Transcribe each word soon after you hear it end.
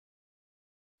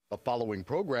The following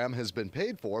program has been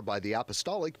paid for by the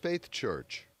Apostolic Faith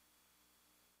Church.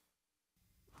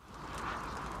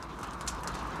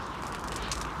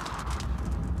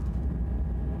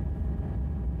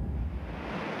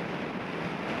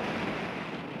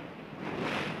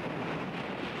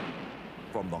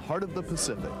 From the heart of the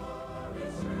Pacific,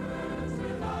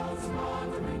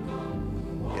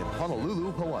 in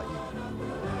Honolulu, Hawaii.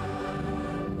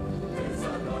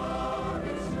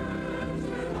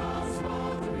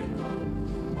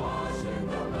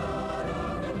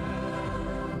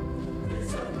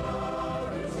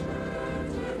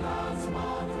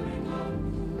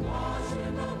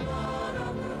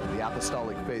 The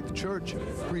Apostolic Faith Church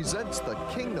presents the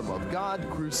Kingdom of God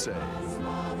Crusade.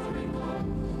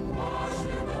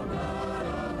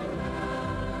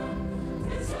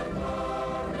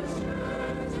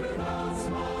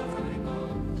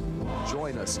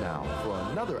 Join us now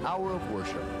for another hour of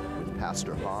worship with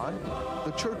Pastor Han,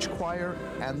 the church choir,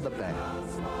 and the band.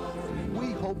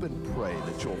 We hope and pray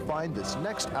that you'll find this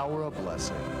next hour a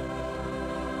blessing.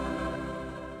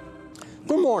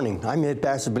 Good morning. I'm Head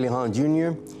Pastor Billy Han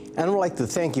Jr., and I would like to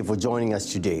thank you for joining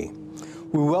us today.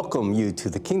 We welcome you to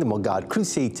the Kingdom of God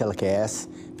Crusade telecast,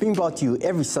 being brought to you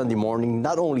every Sunday morning,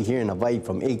 not only here in Hawaii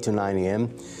from 8 to 9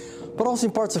 a.m., but also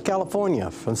in parts of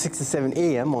California from 6 to 7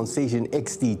 a.m. on station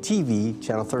XD-TV,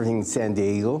 Channel 13 in San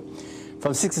Diego,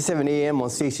 from 6 to 7 a.m. on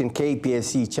station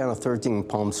KPSC, Channel 13 in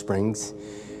Palm Springs,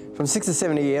 from 6 to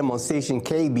 7 a.m. on station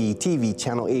KB-TV,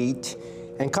 Channel 8,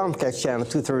 and Comcast Channel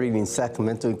 230 in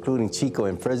Sacramento, including Chico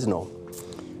and Fresno,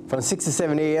 from 6 to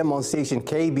 7 a.m. on station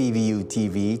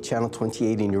KBVU-TV, Channel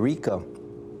 28 in Eureka,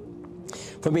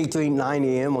 from 8 to 9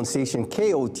 a.m. on station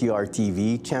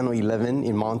KOTR-TV, Channel 11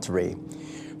 in Monterey,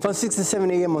 from 6 to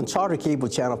 7 a.m. on Charter Cable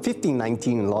Channel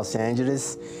 1519 in Los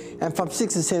Angeles, and from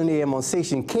 6 to 7 a.m. on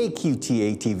station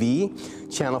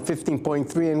KQTA-TV, Channel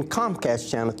 15.3 and Comcast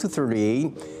Channel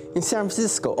 238 in San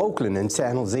Francisco, Oakland, and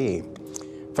San Jose.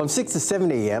 From 6 to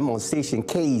 7 a.m. on station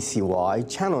KECY,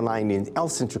 Channel 9 in El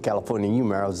Centro, California,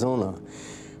 Yuma, Arizona.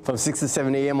 From 6 to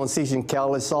 7 a.m. on station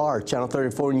KLSR, Channel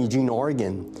 34 in Eugene,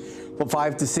 Oregon. From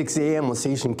 5 to 6 a.m. on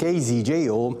station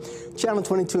KZJO, Channel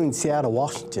 22 in Seattle,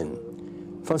 Washington.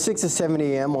 From 6 to 7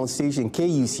 a.m. on station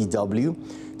KUCW,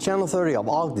 Channel 30 of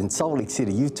Ogden, Salt Lake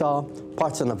City, Utah,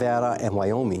 parts of Nevada, and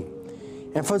Wyoming.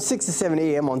 And from 6 to 7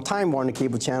 a.m. on Time Warner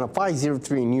Cable Channel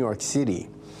 503 in New York City.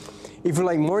 If you'd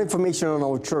like more information on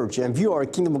our church and view our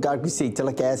Kingdom of God Crusade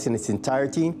telecast in its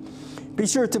entirety, be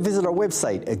sure to visit our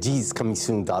website at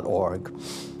JesusComingSoon.org.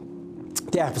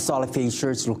 The Apostolic Faith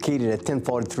Church, located at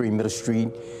 1043 Middle Street,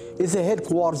 is the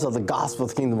headquarters of the gospel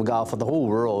of the Kingdom of God for the whole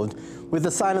world, with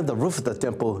the sign on the roof of the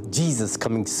temple, Jesus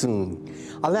Coming Soon,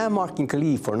 a landmark in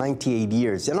Kalihi for 98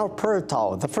 years, and our prayer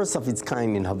tower, the first of its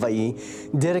kind in Hawaii,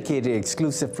 dedicated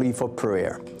exclusively for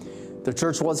prayer. The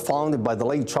church was founded by the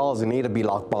late Charles and Ada B.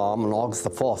 Lockbaum on August the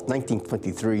 4th,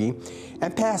 1923,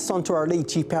 and passed on to our late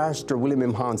Chief Pastor William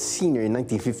M. Hahn Sr. in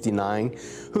 1959,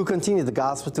 who continued the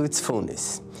gospel to its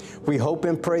fullness. We hope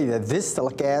and pray that this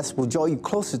telecast will draw you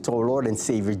closer to our Lord and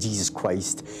Savior, Jesus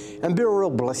Christ, and be a real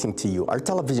blessing to you, our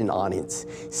television audience,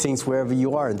 saints wherever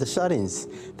you are, in the shut-ins.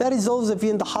 That is, those of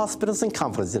you in the hospitals and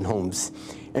convalescent homes.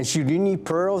 And should you need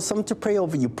prayer or someone to pray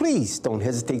over you, please don't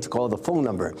hesitate to call the phone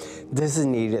number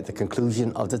designated at the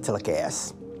conclusion of the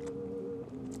telecast.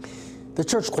 The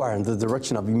church choir, under the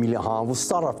direction of Emilia Hahn, will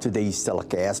start off today's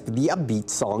telecast with the upbeat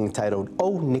song entitled,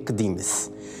 "O Nicodemus."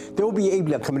 They will be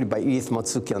ably accompanied by Edith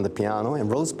Matsuki on the piano and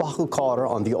Rose Bachel-Carter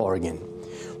on the organ.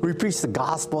 We preach the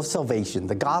gospel of salvation.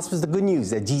 The gospel is the good news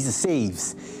that Jesus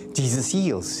saves, Jesus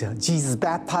heals, Jesus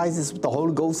baptizes with the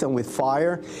Holy Ghost and with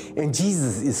fire, and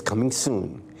Jesus is coming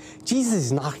soon. Jesus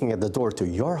is knocking at the door to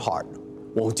your heart.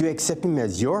 Won't you accept him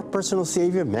as your personal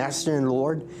Savior, Master, and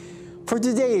Lord? For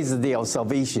today is the day of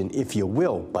salvation, if you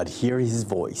will but hear his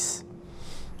voice.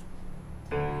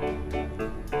 Oh,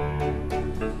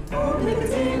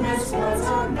 Nicodemus was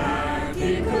a man,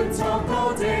 he could talk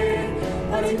all day,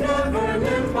 but he never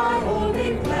lived by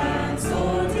holding plans,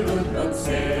 or he could not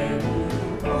say.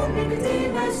 Oh,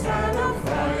 Nicodemus had a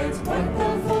fright, what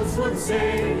the folks would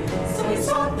say, so he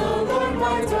sought the Lord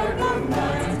by dark of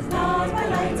night, not by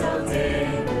light of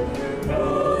day.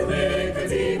 Oh,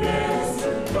 Nicodemus,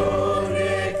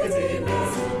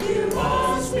 you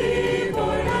must be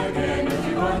born again if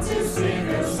you want to save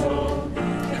your soul,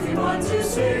 if you want to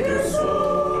save your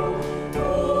soul.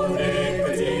 Oh,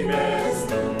 Nicodemus,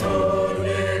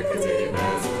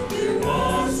 you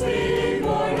must be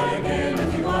born again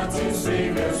if you want to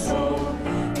save your soul,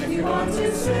 if you want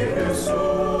to save your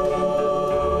soul.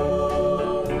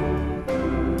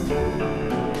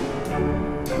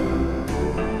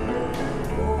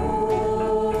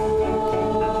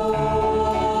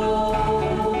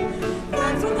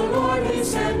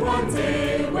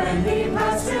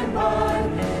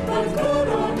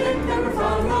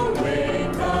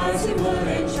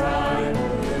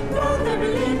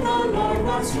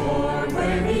 once more.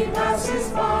 When he passes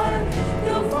by,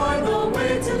 he'll find the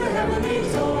way to the heavenly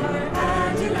door,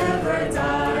 and he'll never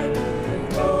die.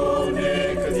 Oh,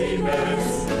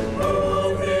 Nicodemus,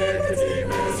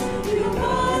 you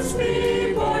must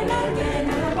be born again.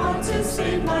 And I want to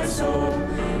save my soul,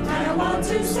 and I want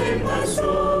to save my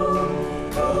soul.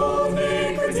 Oh,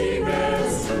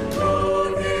 Nicodemus,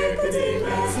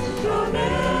 you'll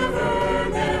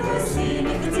never see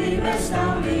Nicodemus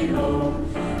down below.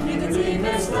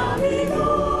 Nicodemus down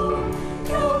below.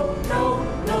 No.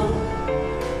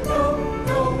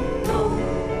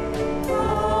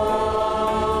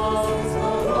 God's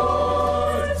the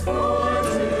Lord for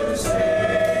to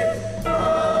save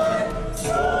my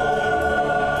soul.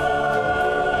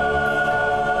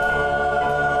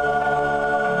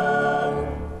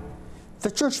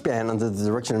 The church band, under the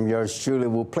direction of yours truly,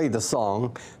 will play the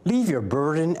song, Leave Your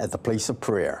Burden at the Place of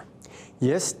Prayer.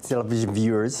 Yes, television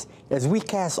viewers, as we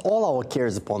cast all our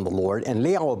cares upon the Lord and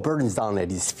lay our burdens down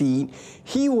at His feet,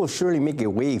 He will surely make a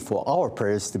way for our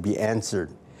prayers to be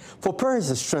answered. For prayer is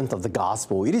the strength of the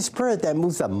gospel. It is prayer that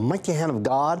moves the mighty hand of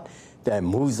God that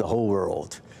moves the whole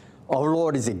world. Our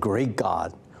Lord is a great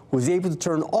God who is able to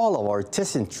turn all of our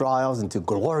tests and trials into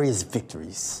glorious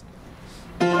victories.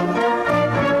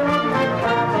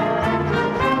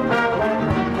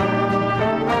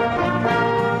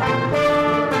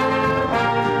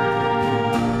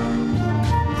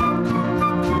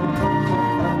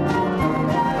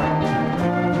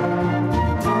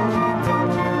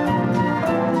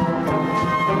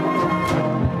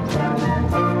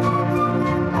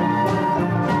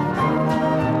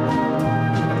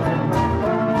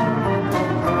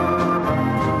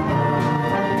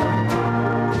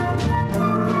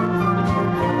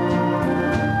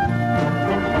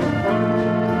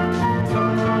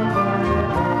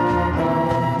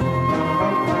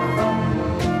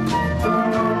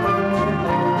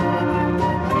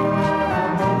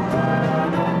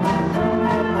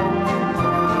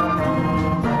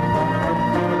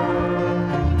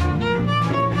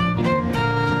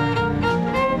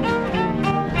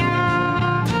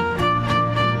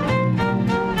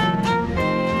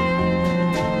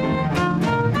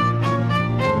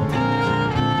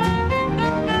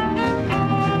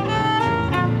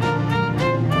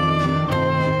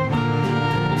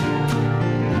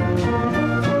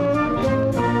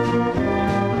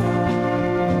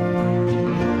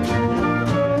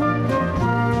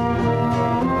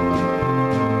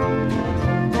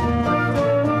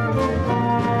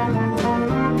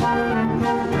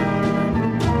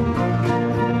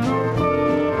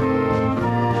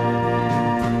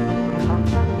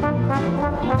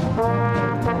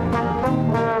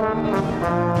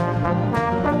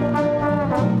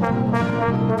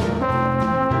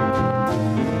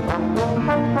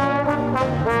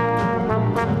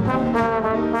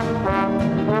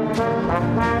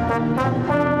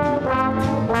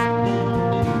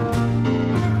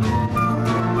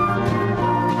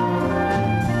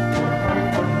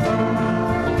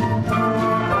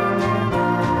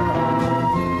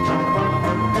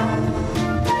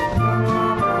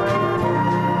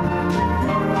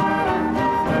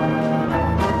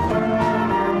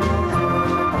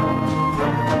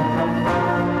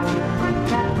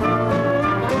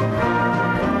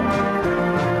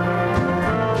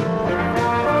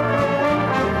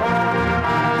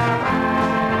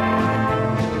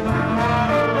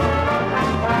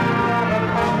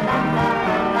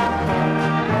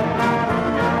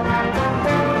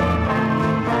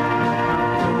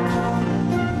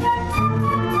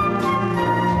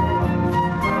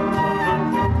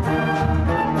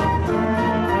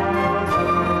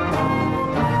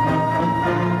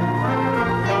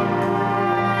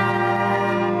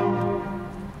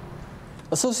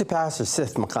 Associate Pastor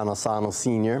Seth Makanasano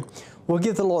Sr. will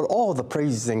give the Lord all the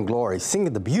praises and glory,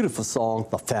 singing the beautiful song,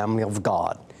 The Family of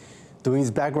God. Doing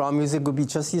his background music will be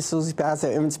Trustee Associate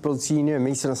Pastor Emmett Sproat Sr. and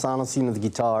Mason Asano Sr. on the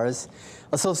guitars,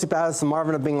 Associate Pastor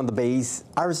Marvin Abing on the bass,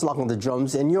 Iris Locke on the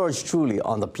drums, and yours truly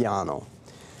on the piano.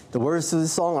 The words to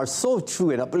this song are so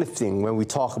true and uplifting when we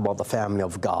talk about the family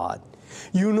of God.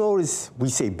 You notice we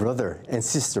say brother and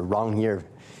sister around here.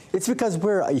 It's because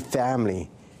we're a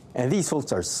family, and these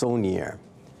folks are so near.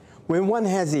 When one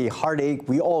has a heartache,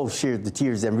 we all share the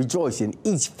tears and rejoice in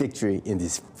each victory in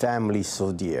this family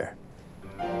so dear.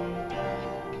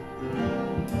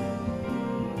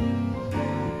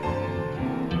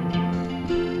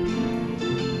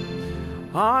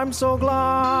 I'm so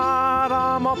glad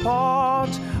I'm a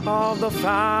part of the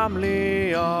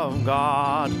family of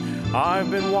God. I've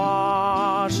been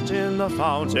washed in the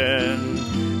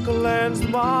fountain, cleansed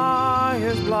by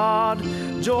His blood.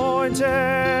 Join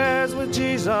tears with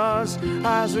Jesus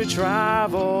as we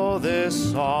travel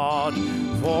this sod.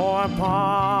 For I'm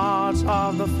part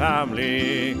of the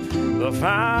family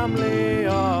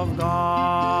of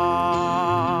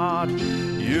God.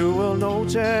 You will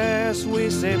notice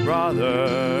we say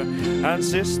brother and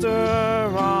sister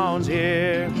around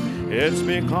here. It's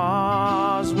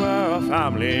because we're a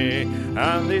family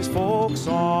and these folks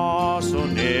are so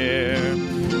near.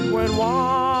 When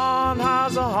one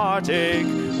has a heartache,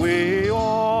 we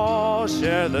all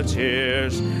share the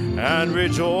tears and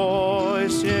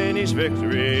rejoice in each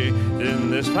victory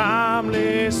in this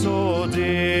family so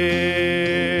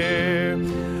dear.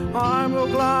 I'm so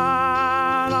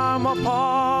glad I'm a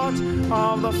part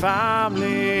of the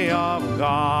family of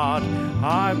God.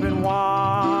 I've been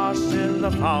washed in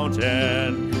the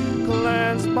fountain,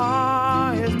 cleansed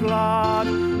by his blood.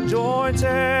 Join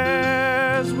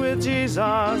tears with Jesus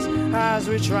as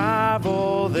we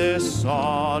travel this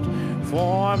sod.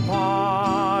 For I'm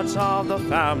part of the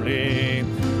family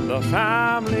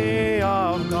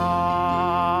of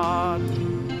God.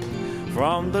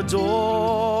 From the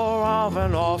door of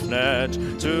an orphanage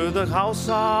to the house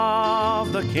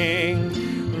of the King,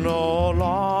 no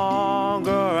longer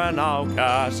an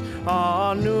outcast,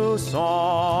 a new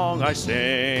song I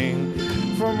sing.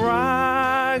 From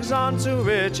rags unto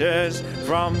riches,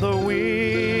 from the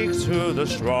weak to the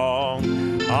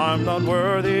strong, I'm not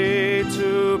worthy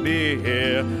to be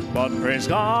here, but praise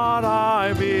God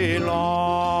I belong.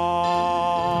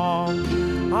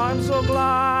 I'm so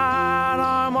glad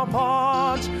I'm a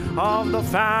part of the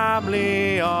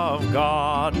family of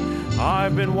God.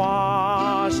 I've been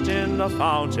washed in the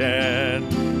fountain,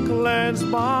 cleansed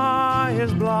by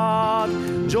his blood.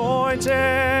 Join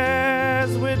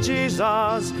tears with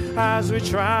Jesus as we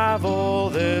travel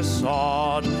this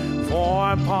sod. For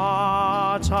I'm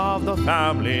part of the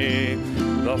family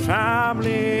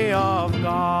of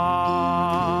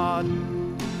God.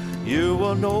 You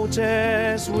will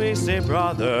notice we say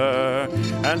brother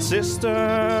and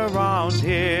sister around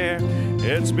here.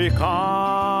 It's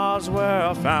because we're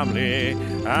a family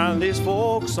and these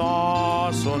folks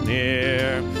are so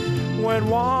near. When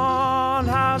one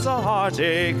has a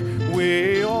heartache,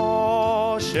 we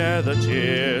all share the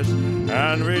tears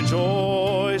and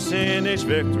rejoice in each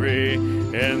victory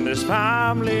in this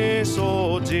family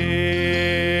so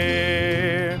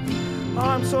dear.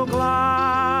 I'm so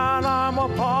glad I'm a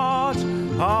part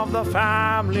of the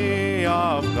family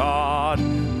of God.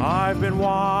 I've been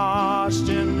washed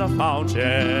in the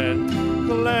fountain,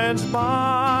 cleansed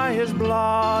by his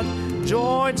blood.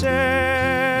 Join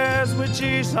tears with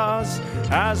Jesus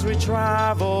as we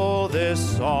travel this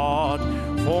sod.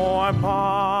 For I'm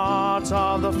part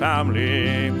of the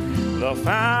family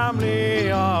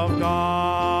of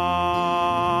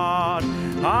God.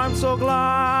 I'm so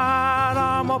glad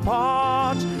I'm a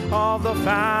part of the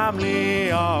family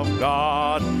of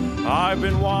God. I've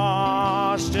been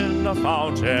washed in the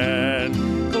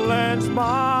fountain, cleansed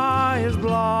by his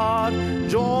blood.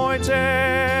 Join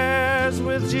tears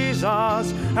with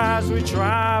Jesus as we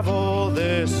travel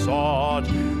this sod.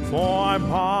 For I'm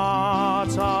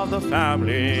part of the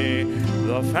family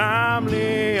of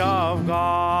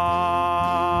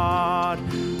God.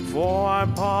 For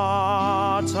I'm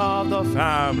part of the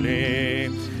family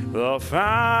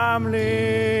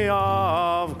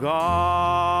of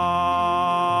God.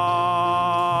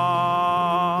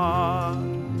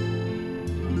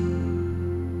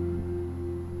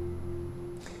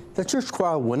 The church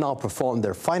choir will now perform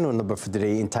their final number for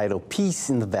today entitled Peace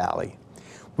in the Valley.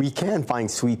 We can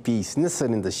find sweet peace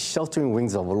nestled in the sheltering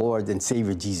wings of our Lord and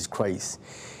Savior Jesus Christ.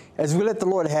 As we let the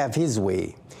Lord have his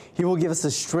way, he will give us the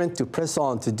strength to press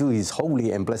on to do his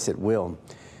holy and blessed will.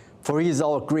 For he is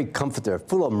our great comforter,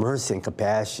 full of mercy and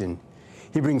compassion.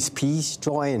 He brings peace,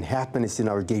 joy, and happiness in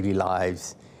our daily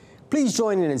lives. Please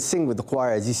join in and sing with the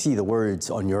choir as you see the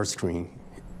words on your screen.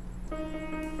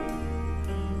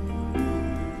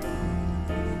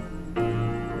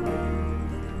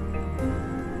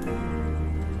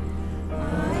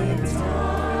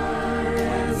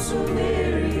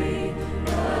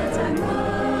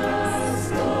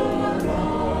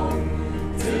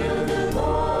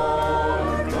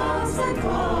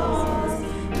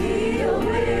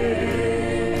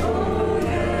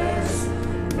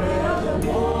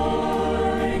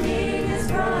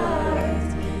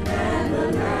 And the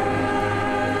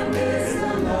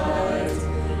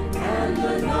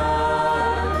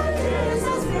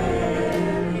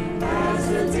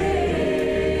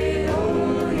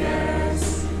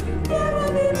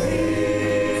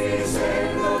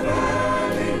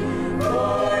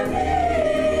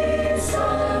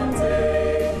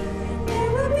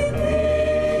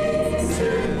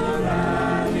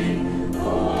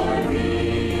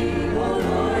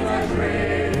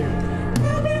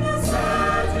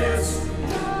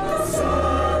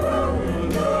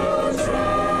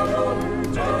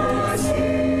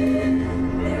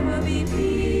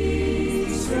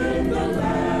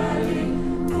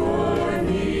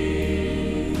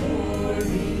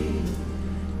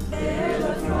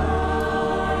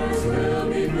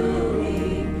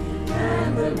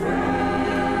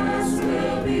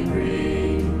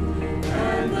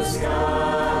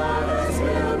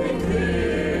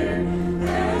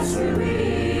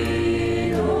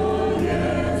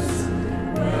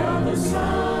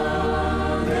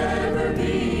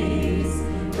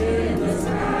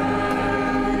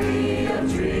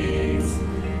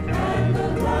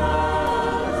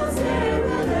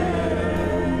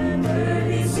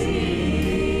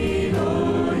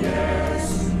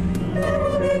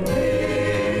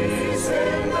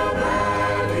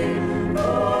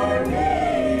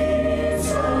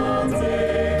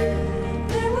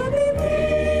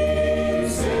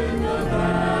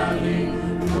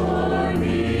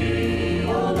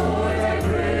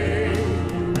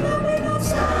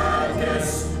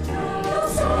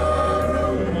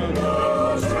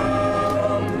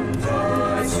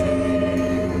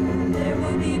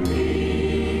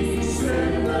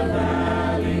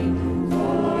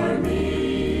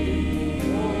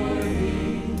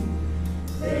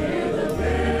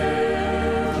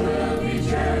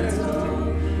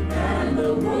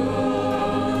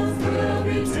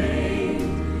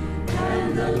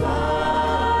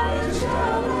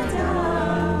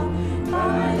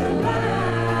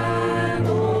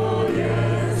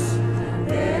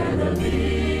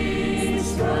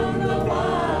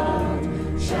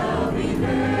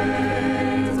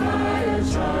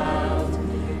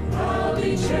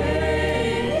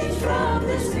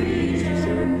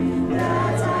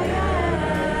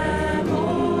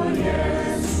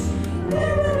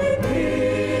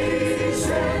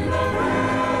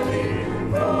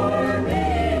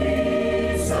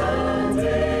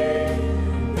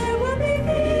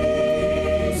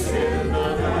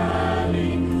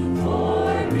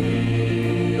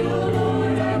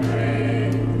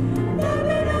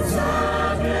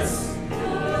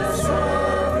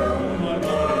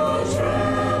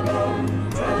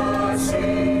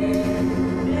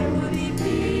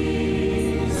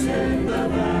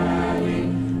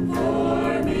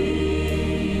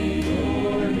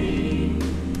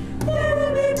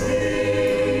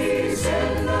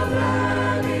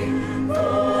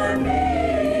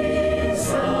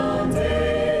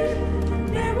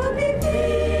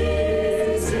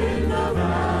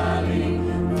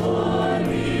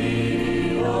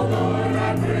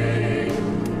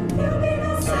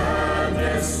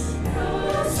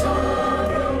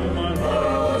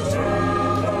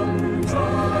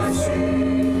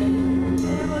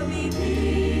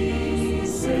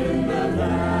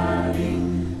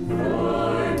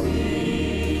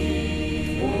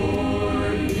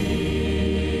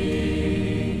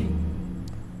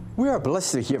are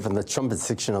blessed to hear from the trumpet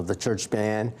section of the church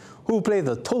band, who will play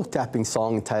the toe-tapping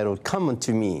song entitled Come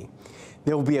Unto Me.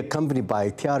 They will be accompanied by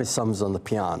Tiare Sums on the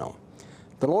piano.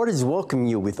 The Lord is welcoming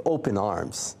you with open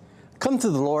arms. Come to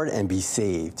the Lord and be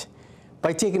saved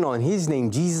by taking on His name,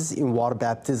 Jesus, in water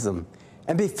baptism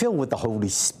and be filled with the Holy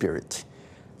Spirit.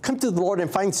 Come to the Lord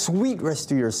and find sweet rest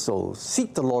to your soul.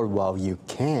 Seek the Lord while you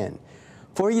can,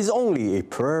 for He is only a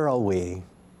prayer away.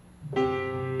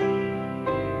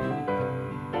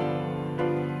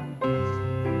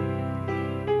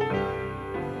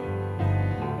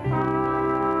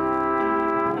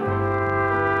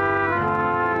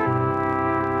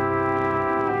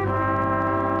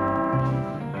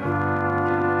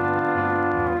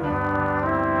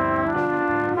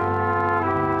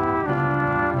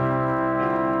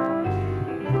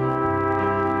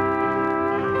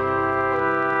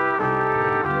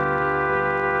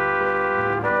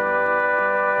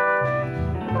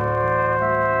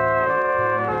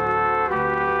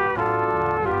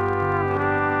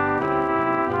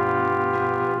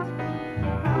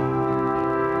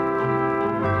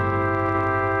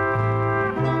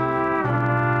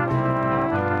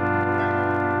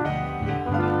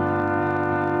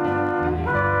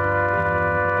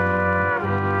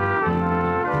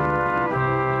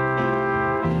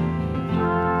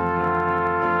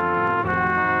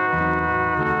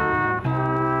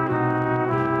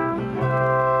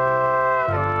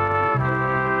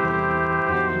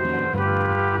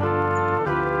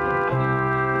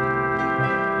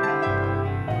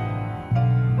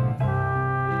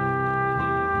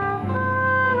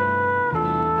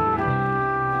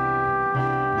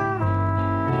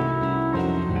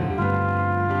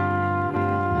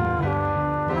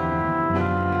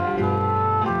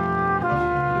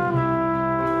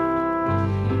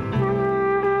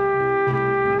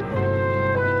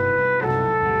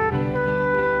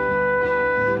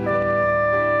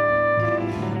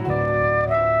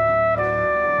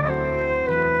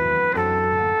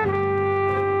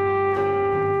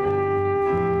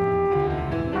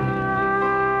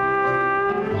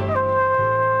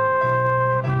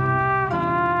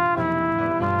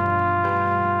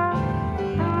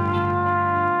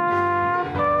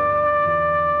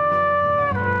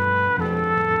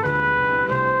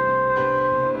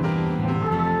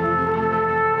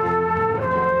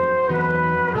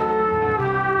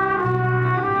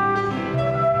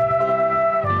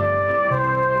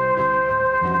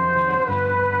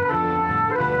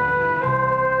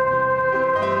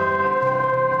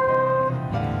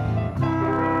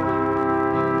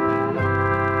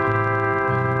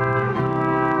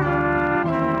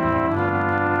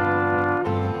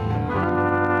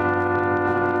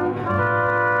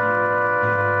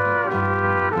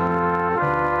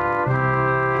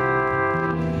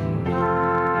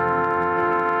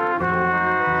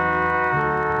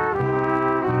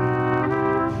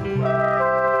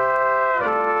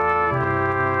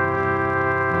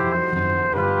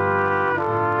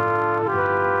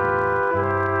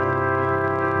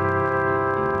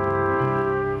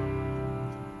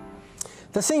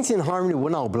 The Saints in Harmony will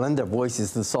now blend their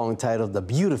voices to the song titled The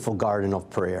Beautiful Garden of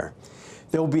Prayer.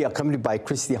 They will be accompanied by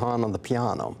Christy Hahn on the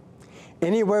piano.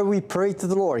 Anywhere we pray to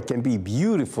the Lord can be a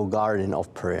beautiful garden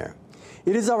of prayer.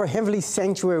 It is our heavenly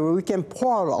sanctuary where we can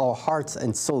pour out our hearts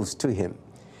and souls to Him.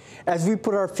 As we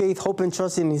put our faith, hope, and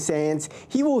trust in His hands,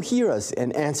 He will hear us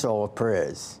and answer our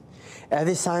prayers. At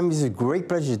this time, it is a great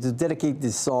pleasure to dedicate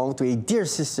this song to a dear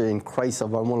sister in Christ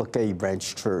of our Molokai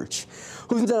Branch Church,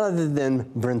 who's none other than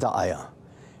Brenda Aya.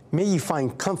 May you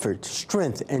find comfort,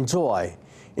 strength, and joy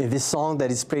in this song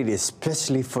that is played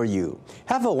especially for you.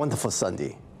 Have a wonderful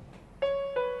Sunday.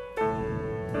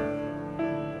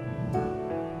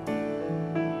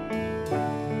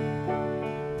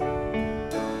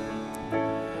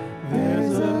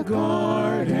 There's a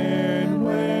garden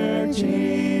where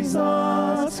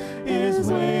Jesus is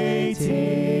waiting.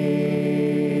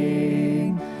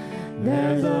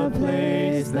 There's a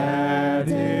place that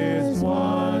is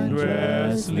wondrously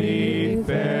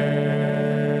fair,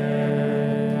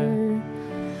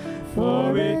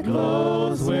 for it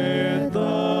glows with the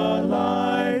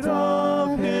light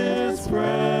of His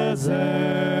presence.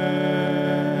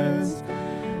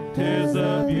 'Tis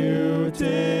a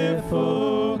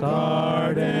beautiful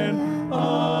garden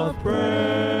of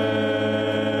prayer.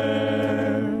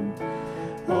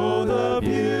 Oh, the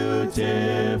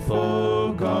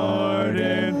beautiful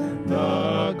garden,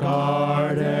 the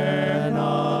garden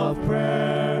of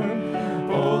prayer.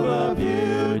 Oh, the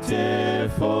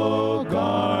beautiful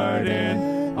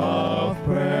garden of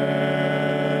prayer.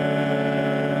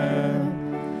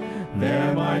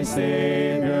 There my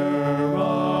Savior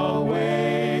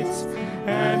awaits,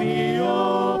 and He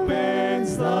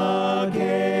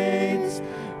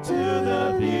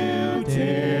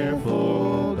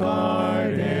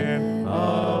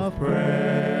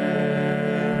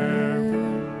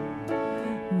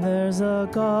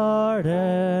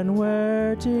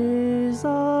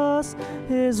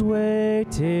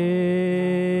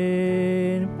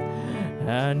waiting,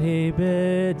 and He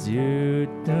bids you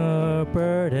to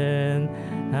burden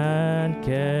and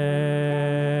care,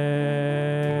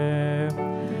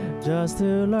 just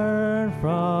to learn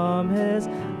from His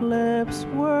lips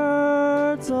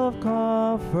words of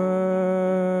comfort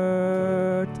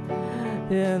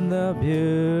in the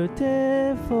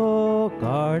beautiful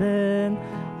garden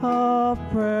of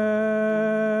prayer.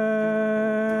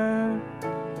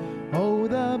 Oh,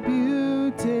 the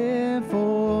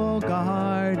beautiful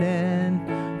garden,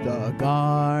 the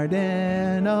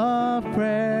garden of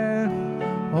prayer.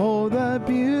 Oh, the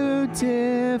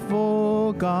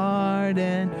beautiful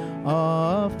garden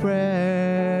of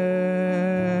prayer.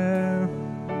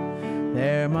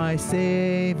 There my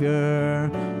Savior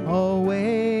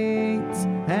awaits,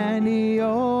 and He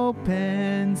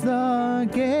opens the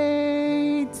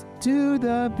gate to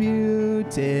the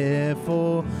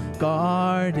beautiful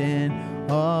garden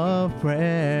of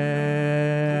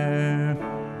prayer.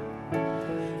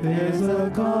 There's a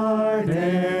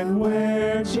garden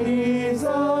where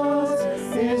Jesus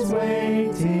is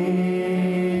waiting,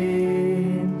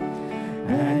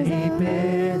 and He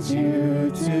bids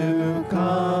you to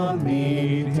come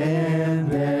meet Him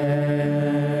there,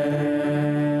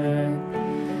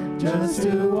 just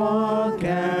to walk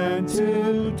and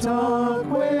to talk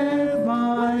with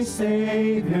my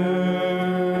Savior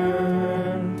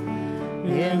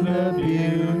in the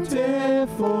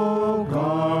beautiful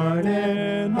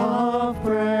garden of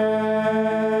prayer.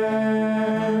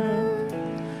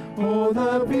 Oh,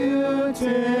 the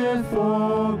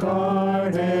beautiful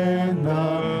garden,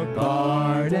 the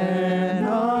garden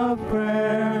of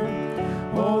prayer.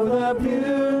 Oh, the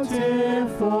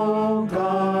beautiful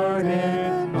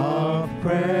garden of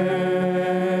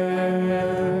prayer.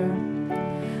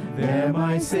 There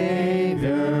my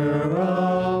Savior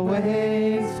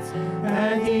awaits,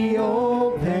 and He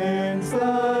opens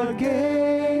the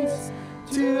gates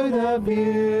to the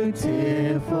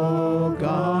beautiful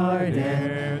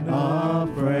garden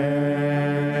of prayer.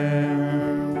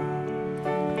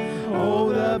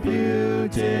 Oh, the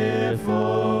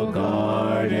beautiful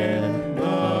garden,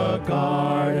 the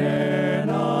garden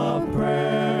of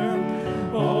prayer.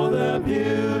 Oh, the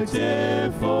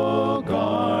beautiful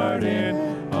garden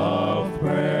of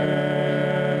prayer.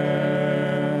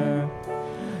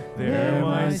 There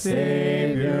my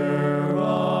Savior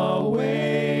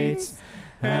awaits,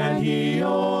 and He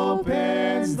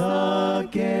opens the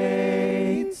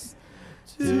gates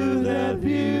to the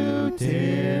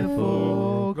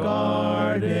beautiful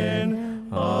garden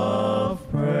of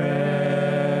prayer.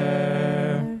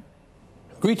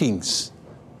 Greetings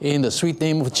in the sweet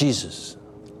name of Jesus.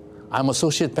 I'm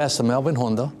Associate Pastor Melvin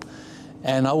Honda,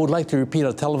 and I would like to repeat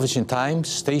our television times,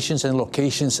 stations, and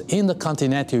locations in the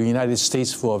continental United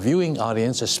States for our viewing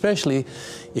audience, especially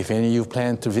if any of you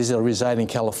plan to visit or reside in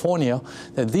California,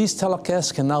 that these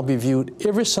telecasts can now be viewed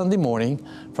every Sunday morning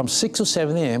from 6 to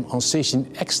 7 a.m. on station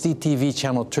XDTV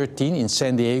Channel 13 in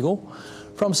San Diego,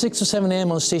 from 6 to 7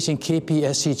 a.m. on station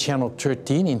KPSC Channel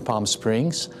 13 in Palm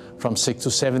Springs, from 6 to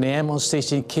 7 a.m. on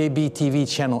station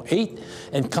KBTV Channel 8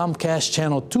 and Comcast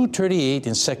Channel 238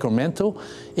 in Sacramento,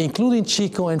 including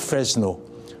Chico and Fresno.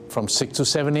 From 6 to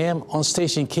 7 a.m. on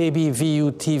station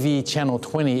KBVU TV Channel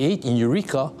 28 in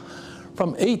Eureka.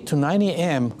 From 8 to 9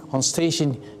 a.m. on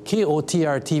station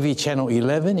KOTR TV Channel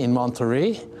 11 in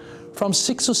Monterey. From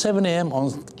 6 to 7 a.m.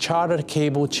 on Charter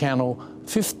Cable Channel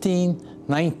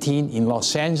 1519 in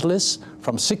Los Angeles.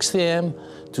 From 6 a.m.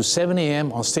 to 7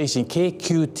 a.m. on station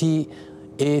KQTA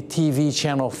TV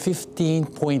Channel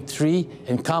 15.3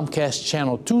 and Comcast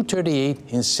Channel 238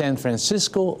 in San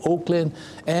Francisco, Oakland,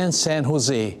 and San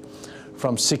Jose.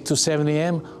 From 6 to 7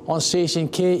 a.m. on station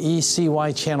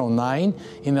KECY Channel 9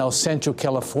 in El Centro,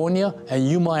 California, and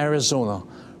Yuma, Arizona.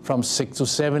 From 6 to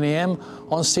 7 a.m.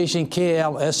 on station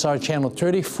KLSR Channel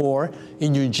 34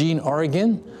 in Eugene,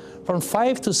 Oregon. From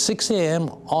 5 to 6 a.m.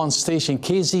 on station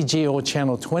KZJO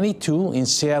Channel 22 in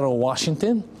Seattle,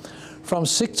 Washington. From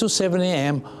 6 to 7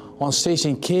 a.m. on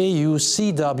station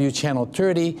KUCW Channel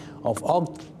 30 of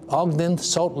Ogden,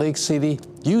 Salt Lake City,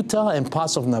 Utah, and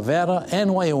parts of Nevada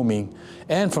and Wyoming.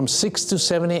 And from 6 to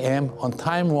 7 a.m. on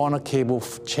Time Warner Cable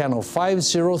Channel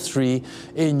 503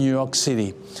 in New York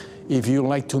City. If you'd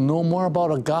like to know more about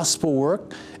our gospel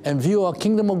work and view our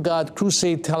Kingdom of God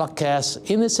Crusade telecast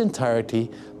in its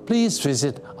entirety, please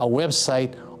visit our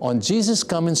website on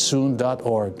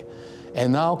JesusComingSoon.org.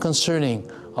 And now concerning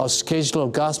our schedule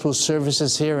of gospel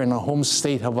services here in our home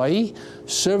state, Hawaii,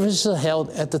 services are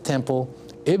held at the temple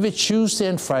every Tuesday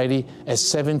and Friday at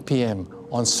 7 p.m.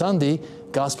 On Sunday,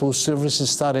 Gospel services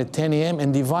start at 10 a.m.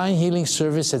 and Divine Healing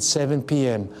Service at 7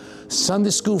 p.m. Sunday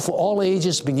school for all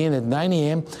ages begin at 9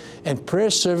 a.m. and prayer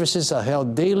services are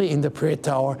held daily in the prayer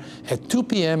tower at 2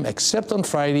 p.m. except on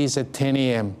Fridays at 10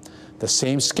 a.m. The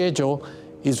same schedule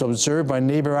is observed by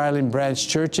Neighbor Island branch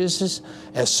churches,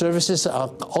 as services are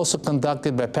also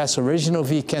conducted by Pastor Reginald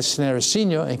V. Castanera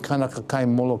Sr. in Kanakakai,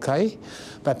 Molokai,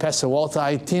 by Pastor Walter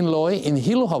I. Tinloy in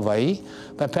Hilo, Hawaii,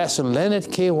 by Pastor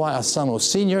Leonard K.Y. Asano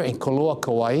Sr. in Koloa,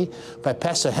 Kauai, by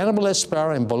Pastor Hannibal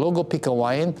Espera in Bologo,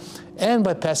 Pikawayan, and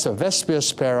by Pastor Vespio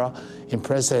Espera in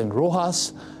President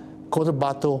Rojas,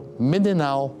 Cotabato,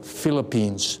 Mindanao,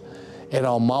 Philippines. At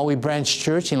our Maui branch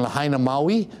church in Lahaina,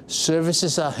 Maui,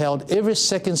 services are held every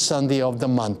second Sunday of the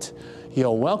month. You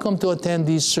are welcome to attend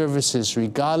these services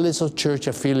regardless of church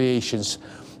affiliations.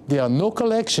 There are no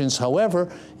collections. However,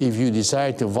 if you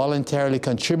desire to voluntarily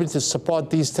contribute to support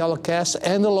these telecasts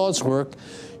and the Lord's work,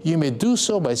 you may do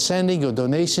so by sending your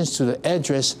donations to the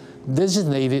address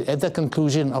designated at the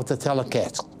conclusion of the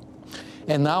telecast.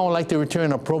 And now I'd like to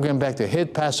return our program back to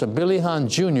Head Pastor Billy Hahn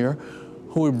Jr.,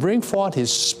 who will bring forth his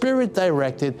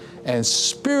Spirit-directed and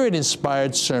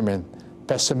Spirit-inspired sermon.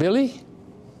 Pastor Billy?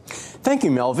 Thank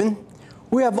you, Melvin.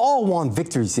 We have all won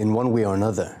victories in one way or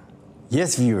another.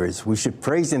 Yes, viewers, we should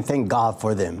praise and thank God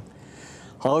for them.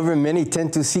 However, many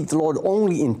tend to seek the Lord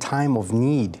only in time of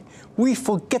need. We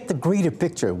forget the greater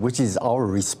picture, which is our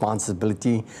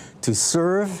responsibility to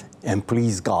serve and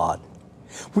please God.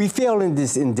 We fail in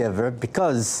this endeavor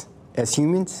because, as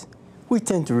humans, we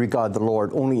tend to regard the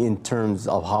Lord only in terms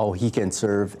of how He can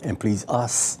serve and please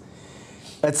us.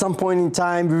 At some point in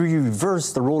time, we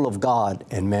reverse the role of God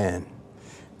and man.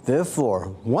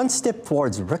 Therefore, one step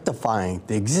towards rectifying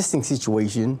the existing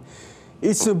situation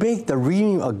is to make the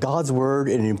reading of God's Word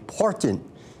an important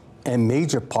and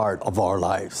major part of our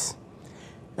lives.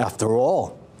 After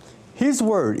all, His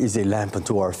Word is a lamp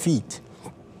unto our feet.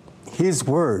 His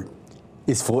Word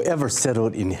is forever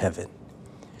settled in heaven.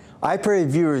 I pray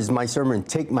viewers, my sermon,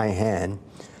 Take My Hand,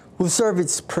 will serve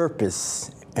its purpose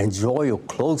and draw you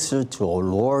closer to our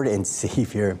Lord and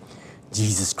Savior,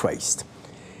 Jesus Christ,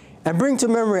 and bring to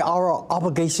memory our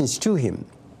obligations to Him.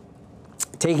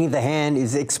 Taking the hand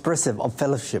is expressive of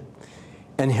fellowship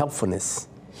and helpfulness.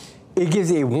 It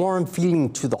gives a warm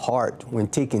feeling to the heart when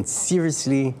taken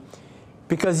seriously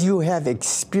because you have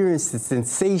experienced the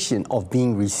sensation of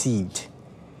being received.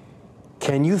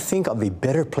 Can you think of a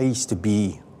better place to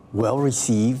be well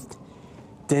received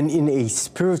than in a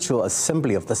spiritual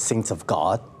assembly of the saints of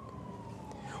God?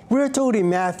 We are told in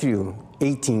Matthew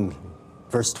 18,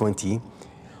 verse 20,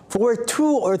 "For where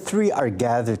 2 or 3 are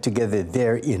gathered together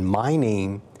there in my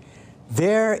name,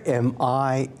 there am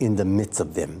I in the midst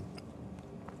of them."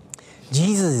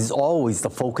 Jesus is always the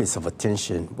focus of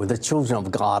attention when the children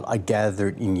of God are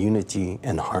gathered in unity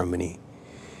and harmony.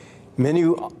 Many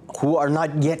who are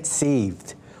not yet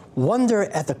saved wonder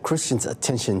at the Christian's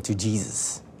attention to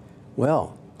Jesus.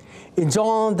 Well, in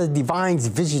John the Divine's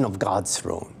vision of God's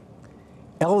throne,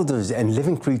 elders and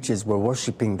living creatures were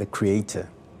worshiping the Creator.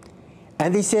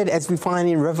 And they said, as we find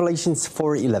in Revelations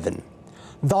 4:11,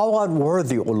 "Thou art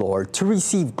worthy, O Lord, to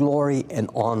receive glory and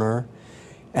honor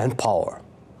and power.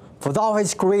 For thou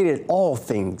hast created all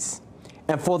things,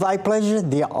 and for thy pleasure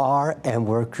they are and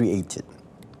were created."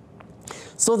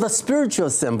 So the spiritual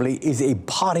assembly is a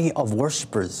body of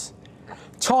worshipers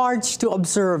charged to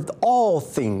observe all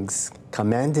things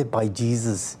commanded by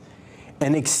Jesus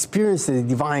and experience the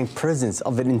divine presence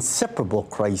of an inseparable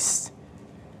Christ.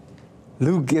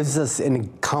 Luke gives us an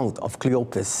account of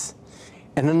Cleopas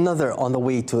and another on the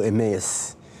way to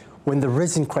Emmaus when the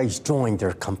risen Christ joined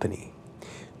their company.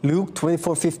 Luke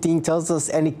 24:15 tells us,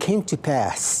 "And it came to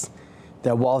pass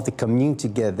that while they communed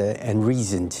together and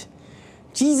reasoned,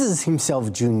 Jesus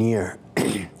himself drew near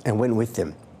and went with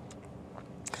them."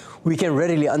 We can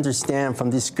readily understand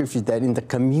from this scripture that in the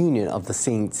communion of the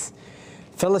saints,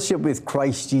 fellowship with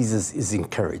Christ Jesus is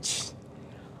encouraged.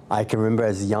 I can remember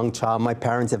as a young child, my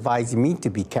parents advised me to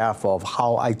be careful of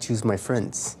how I choose my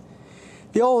friends.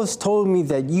 They always told me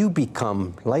that you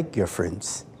become like your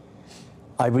friends.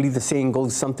 I believe the saying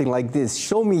goes something like this: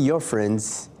 "Show me your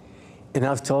friends, and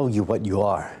I'll tell you what you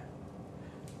are."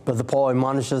 Brother Paul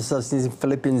admonishes us in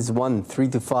Philippians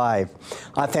 1:3-5.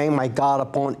 "I thank my God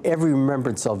upon every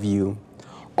remembrance of you,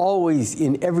 always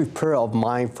in every prayer of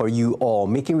mine for you all,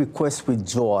 making requests with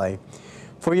joy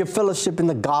for your fellowship in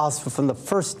the gospel from the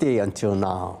first day until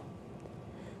now."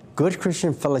 Good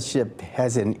Christian fellowship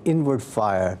has an inward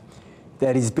fire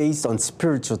that is based on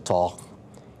spiritual talk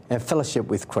and fellowship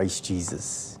with Christ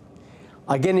Jesus.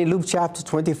 Again, in Luke chapter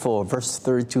 24, verse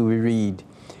 32, we read,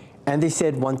 "And they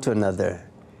said one to another,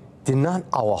 Did not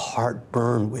our heart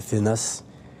burn within us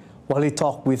while he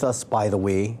talked with us by the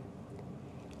way,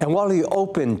 and while he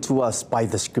opened to us by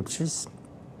the scriptures?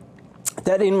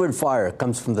 That inward fire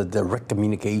comes from the direct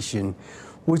communication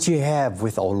which we have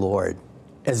with our Lord,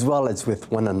 as well as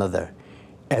with one another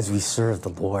as we serve the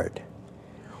Lord.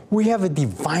 We have a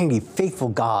divinely faithful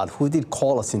God who did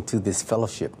call us into this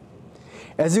fellowship.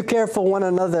 As we care for one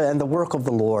another and the work of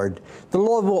the Lord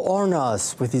will honor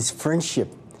us with his friendship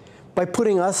by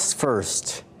putting us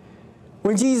first.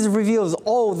 When Jesus reveals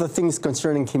all the things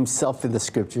concerning himself in the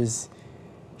scriptures,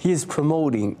 he is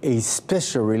promoting a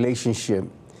special relationship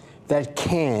that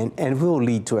can and will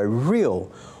lead to a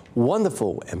real,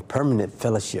 wonderful, and permanent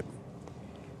fellowship.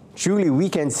 Truly, we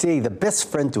can say the best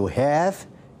friend to have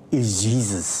is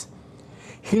Jesus.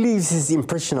 He leaves his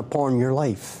impression upon your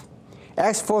life.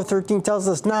 Acts 4:13 tells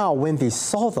us, now when they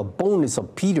saw the boldness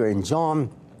of Peter and John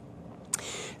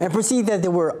and perceived that they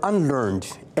were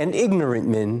unlearned and ignorant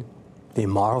men, they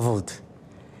marveled,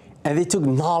 and they took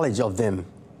knowledge of them,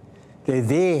 that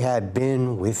they had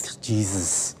been with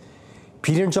Jesus.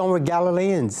 Peter and John were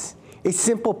Galileans, a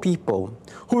simple people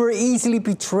who were easily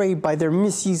betrayed by their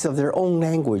misuse of their own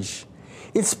language.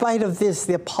 In spite of this,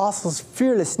 the apostles'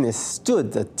 fearlessness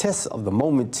stood the test of the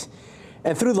moment,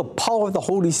 and through the power of the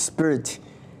Holy Spirit,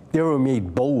 they were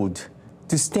made bold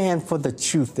to stand for the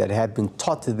truth that had been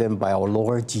taught to them by our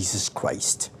Lord Jesus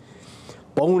Christ.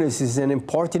 Boldness is an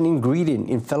important ingredient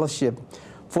in fellowship,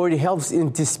 for it helps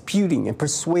in disputing and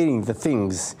persuading the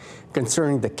things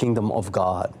concerning the kingdom of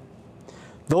God.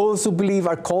 Those who believe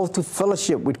are called to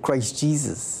fellowship with Christ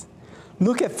Jesus.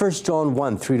 Look at 1 John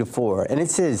 1:3-4, and it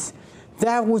says,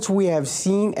 that which we have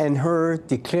seen and heard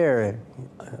declare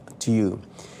to you,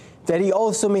 that he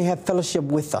also may have fellowship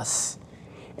with us.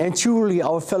 And truly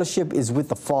our fellowship is with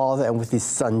the Father and with his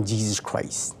Son, Jesus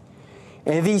Christ.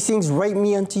 And these things write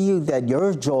me unto you, that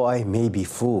your joy may be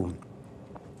full.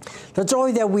 The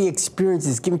joy that we experience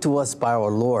is given to us by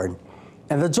our Lord,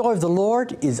 and the joy of the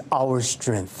Lord is our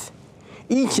strength.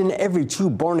 Each and every true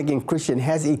born-again Christian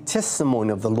has a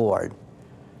testimony of the Lord.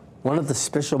 One of the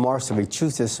special marks of a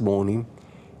true testimony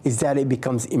is that it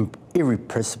becomes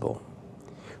irrepressible.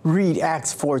 Read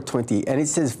Acts 4:20, and it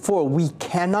says, for we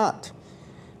cannot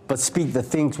but speak the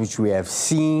things which we have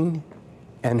seen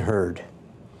and heard.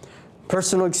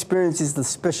 Personal experience is the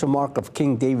special mark of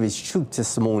King David's true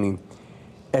testimony,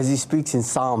 as he speaks in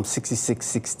Psalm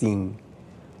 66:16.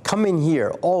 Come in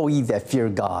here, all ye that fear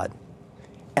God,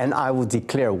 and I will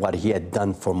declare what he had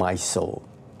done for my soul.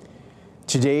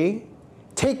 Today,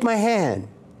 take my hand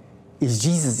is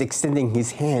Jesus extending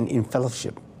his hand in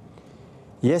fellowship.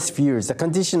 Yes, viewers, the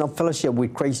condition of fellowship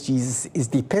with Christ Jesus is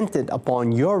dependent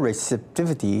upon your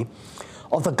receptivity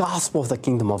of the gospel of the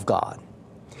kingdom of God.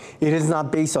 It is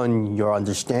not based on your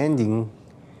understanding,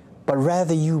 but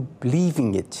rather you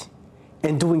believing it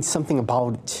and doing something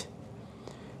about it.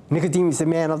 Nicodemus, a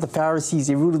man of the Pharisees,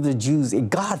 a root of the Jews, a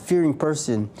God-fearing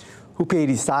person who paid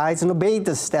his tithes and obeyed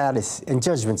the status and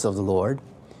judgments of the Lord,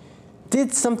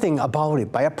 did something about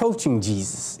it by approaching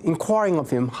Jesus, inquiring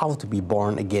of him how to be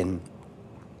born again.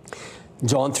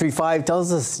 John 3:5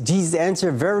 tells us, Jesus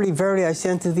answered, verily, verily, I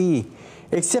say unto thee,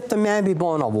 except a man be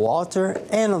born of water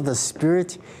and of the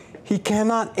Spirit, he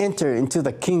cannot enter into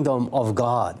the kingdom of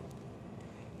God.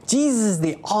 Jesus is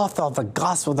the author of the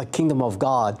gospel of the kingdom of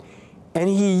God, and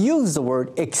he used the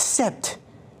word except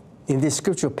in this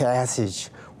scriptural passage,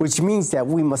 which means that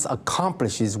we must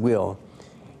accomplish his will,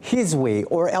 his way,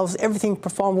 or else everything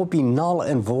performed will be null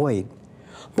and void.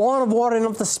 Born of water and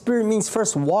of the Spirit means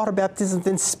first water baptism,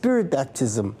 then Spirit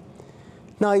baptism.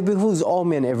 Now it behooves all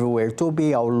men everywhere to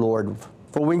obey our Lord.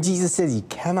 For when Jesus says you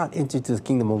cannot enter into the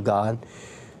kingdom of God,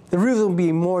 the reason will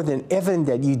be more than evident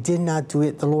that you did not do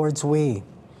it the Lord's way.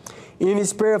 In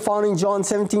his prayer found in John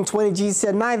 17:20, Jesus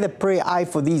said, neither pray I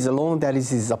for these alone, that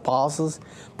is his apostles,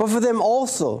 but for them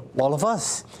also, all of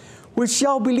us, which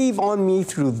shall believe on me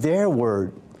through their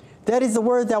word. That is the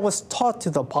word that was taught to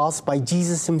the apostles by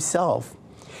Jesus himself.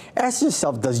 Ask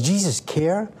yourself, does Jesus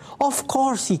care? Of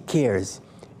course he cares.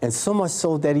 And so much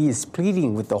so that he is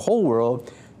pleading with the whole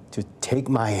world to take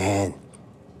my hand.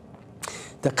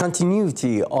 The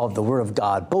continuity of the word of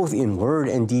God, both in word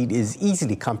and deed, is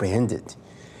easily comprehended.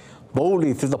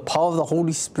 Boldly through the power of the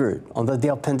Holy Spirit on the day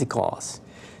of Pentecost,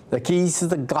 the keys to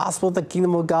the gospel of the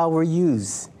kingdom of God were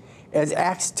used. As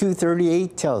Acts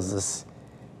 2:38 tells us,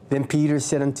 then Peter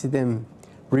said unto them,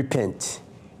 repent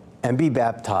and be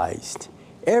baptized,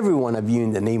 every one of you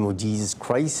in the name of Jesus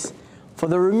Christ, for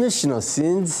the remission of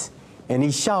sins, and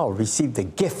he shall receive the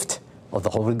gift of the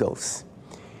Holy Ghost.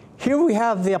 Here we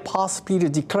have the Apostle Peter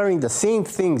declaring the same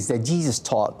things that Jesus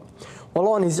taught while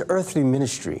on his earthly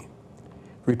ministry.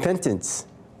 Repentance,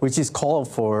 which is called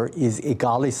for, is a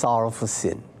godly sorrow for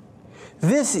sin.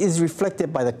 This is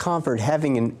reflected by the convert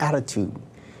having an attitude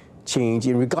change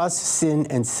in regards to sin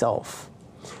and self.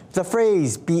 The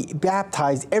phrase, "be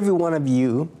baptized, every one of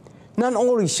you," not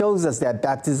only shows us that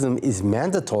baptism is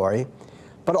mandatory,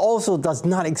 but also does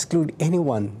not exclude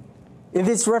anyone. In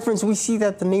this reference, we see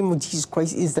that the name of Jesus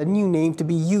Christ is the new name to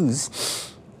be used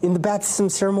in the baptism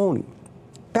ceremony.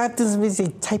 Baptism is a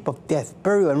type of death,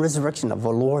 burial, and resurrection of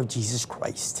our Lord Jesus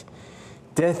Christ.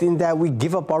 Death in that we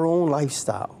give up our own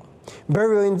lifestyle.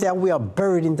 Burial in that we are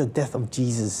buried in the death of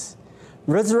Jesus.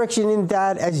 Resurrection in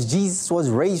that as Jesus was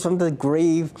raised from the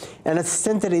grave and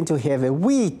ascended into heaven,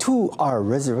 we too are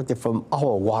resurrected from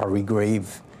our watery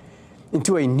grave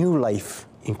into a new life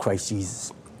in Christ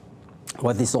Jesus.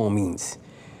 What this all means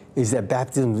is that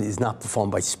baptism is not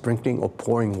performed by sprinkling or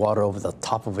pouring water over the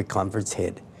top of a convert's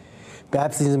head.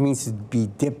 Baptism means to be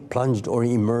dipped, plunged, or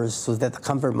immersed, so that the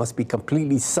convert must be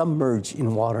completely submerged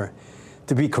in water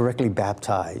to be correctly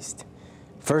baptized.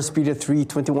 1 Peter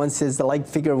 3:21 says, "The like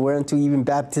figure whereunto even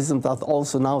baptism doth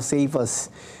also now save us,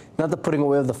 not the putting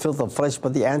away of the filth of flesh,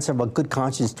 but the answer of a good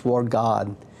conscience toward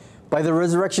God, by the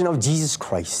resurrection of Jesus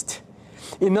Christ."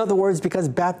 In other words, because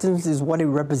baptism is what it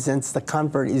represents, the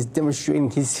convert is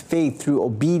demonstrating his faith through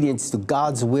obedience to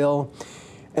God's will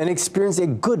and experience a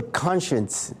good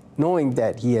conscience, knowing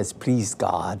that he has pleased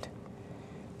God.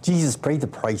 Jesus paid the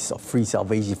price of free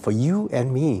salvation for you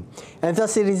and me, and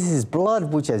thus it is his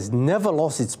blood which has never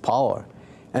lost its power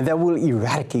and that will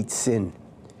eradicate sin.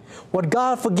 What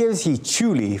God forgives, he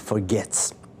truly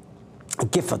forgets. A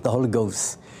gift of the Holy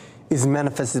Ghost is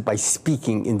manifested by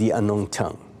speaking in the unknown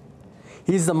tongue.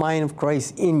 He is the mind of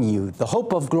Christ in you, the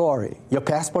hope of glory, your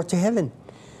passport to heaven.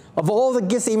 Of all the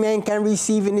gifts a man can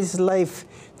receive in his life,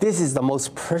 this is the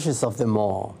most precious of them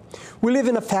all. We live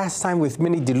in a fast time with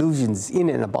many delusions in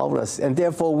and about us, and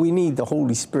therefore we need the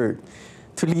Holy Spirit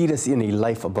to lead us in a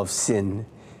life above sin,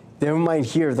 that we might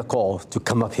hear the call to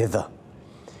come up hither.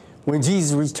 When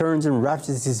Jesus returns and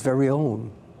raptures his very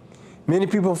own, many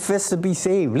people profess to be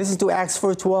saved. Listen to Acts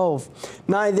 4:12.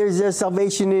 "Neither is there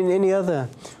salvation in any other,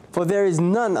 for there is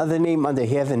none other name under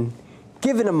heaven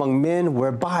given among men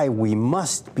whereby we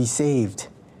must be saved."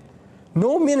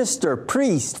 No minister,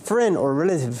 priest, friend, or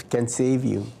relative can save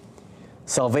you.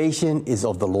 Salvation is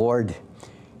of the Lord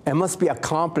and must be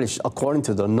accomplished according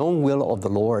to the known will of the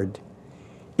Lord.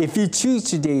 If you choose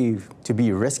today to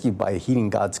be rescued by heeding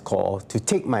God's call to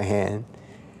take my hand,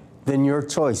 then your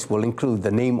choice will include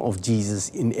the name of Jesus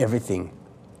in everything.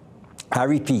 I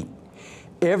repeat,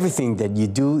 everything that you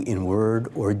do in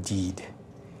word or deed.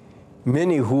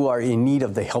 Many who are in need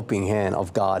of the helping hand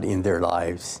of God in their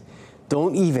lives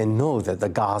don't even know that the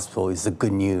gospel is the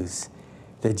good news,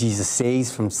 that Jesus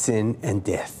saves from sin and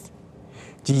death.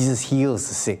 Jesus heals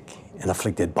the sick and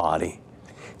afflicted body.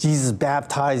 Jesus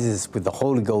baptizes with the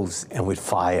Holy Ghost and with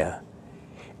fire.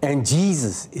 And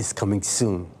Jesus is coming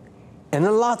soon, and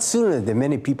a lot sooner than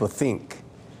many people think.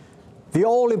 The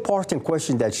all-important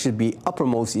question that should be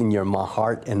uppermost in your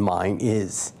heart and mind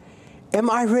is, am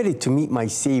I ready to meet my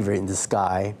Savior in the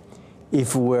sky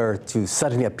if he were to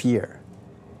suddenly appear?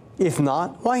 If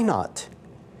not, why not?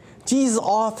 Jesus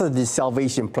authored this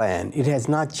salvation plan. It has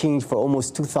not changed for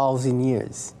almost 2,000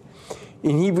 years.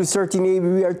 In Hebrews 13:8,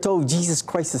 we are told Jesus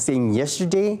Christ is the same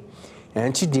yesterday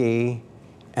and today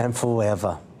and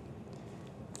forever.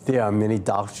 There are many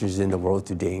doctrines in the world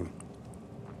today,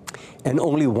 and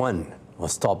only one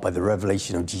was taught by the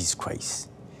revelation of Jesus Christ.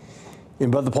 In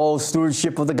Brother Paul's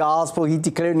stewardship of the gospel, he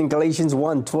declared in Galatians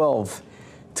 1:12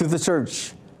 to the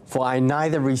church, "For I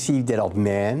neither received it of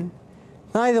man,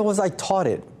 neither was I taught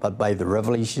it, but by the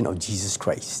revelation of Jesus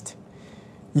Christ."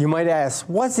 You might ask,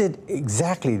 what's it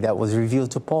exactly that was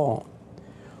revealed to Paul?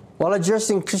 While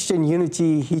addressing Christian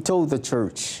unity, he told the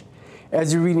church,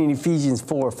 as you read in Ephesians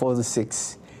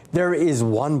 4:4-6, there is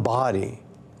one body.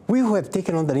 We who have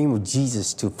taken on the name of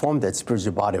Jesus to form that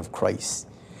spiritual body of Christ.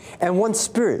 And one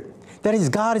Spirit. That is,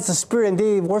 God is a Spirit, and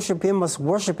they worship him must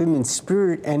worship him in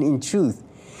spirit and in truth.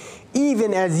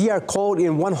 Even as ye are called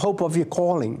in one hope of your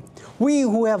calling. We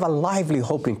who have a lively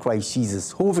hope in Christ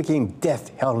Jesus, who overcame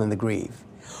death, hell, and the grave.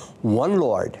 One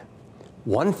Lord,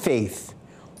 one faith,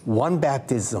 one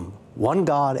baptism, one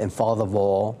God and Father of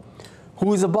all,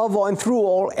 who is above all and through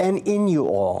all and in you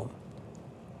all.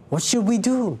 What should we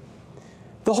do?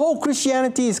 The whole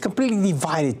Christianity is completely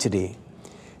divided today.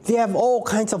 They have all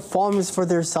kinds of formulas for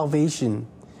their salvation.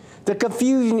 The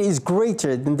confusion is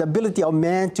greater than the ability of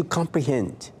man to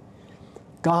comprehend.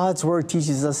 God's word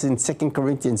teaches us in 2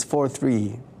 Corinthians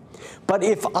 4:3, "But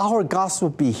if our gospel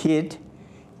be hid,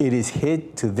 it is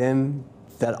hid to them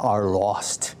that are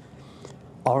lost."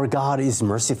 Our God is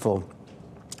merciful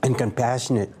and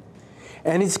compassionate.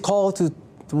 And his call to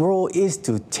the world is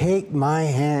to take my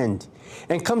hand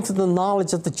and come to the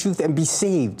knowledge of the truth and be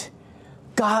saved.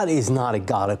 God is not a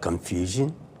God of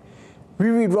confusion. We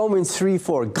read Romans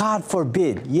 3:4, God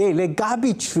forbid, yea, let God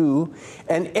be true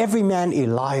and every man a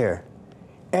liar,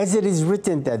 as it is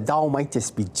written that thou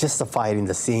mightest be justified in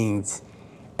the sayings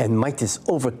and mightest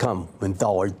overcome when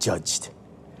thou art judged.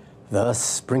 Thus,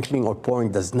 sprinkling or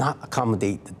pouring does not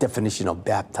accommodate the definition of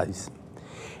baptism,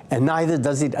 and neither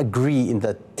does it agree in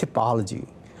the typology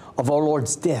of our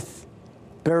Lord's death,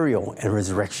 burial, and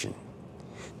resurrection.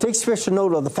 Take special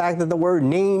note of the fact that the word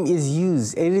name is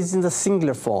used. It is in the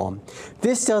singular form.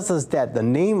 This tells us that the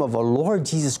name of our Lord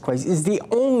Jesus Christ is the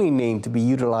only name to be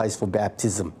utilized for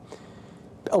baptism.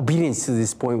 Obedience to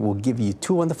this point will give you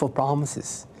two wonderful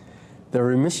promises. The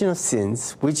remission of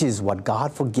sins, which is what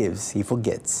God forgives, he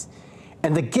forgets.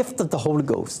 And the gift of the Holy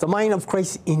Ghost, the mind of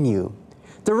Christ in you,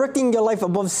 directing your life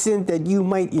above sin that you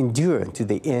might endure to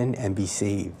the end and be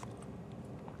saved.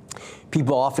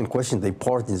 People often question the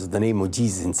importance of the name of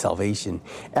Jesus in salvation.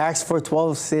 Acts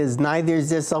 4:12 says, neither is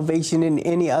there salvation in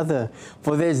any other,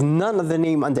 for there is none other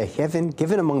name under heaven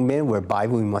given among men whereby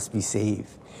we must be saved.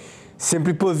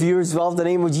 Simply put, if you resolve the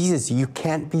name of Jesus, you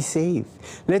can't be saved.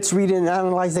 Let's read and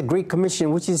analyze the Great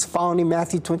Commission, which is found in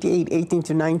Matthew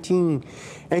 28:18-19.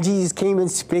 And Jesus came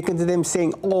and spake unto them,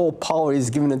 saying, all power is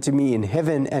given unto me in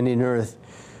heaven and in earth.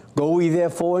 Go ye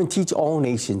therefore and teach all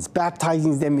nations,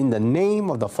 baptizing them in the name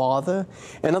of the Father,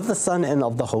 and of the Son, and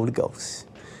of the Holy Ghost.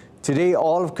 Today,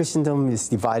 all of Christendom is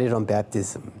divided on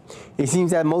baptism. It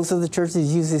seems that most of the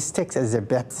churches use this text as their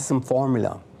baptism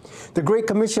formula. The Great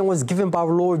Commission was given by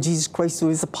our Lord Jesus Christ to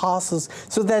his apostles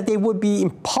so that they would be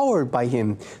empowered by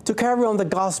him to carry on the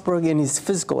gospel in his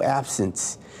physical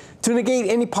absence. To negate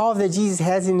any power that Jesus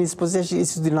has in his possession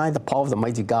is to deny the power of the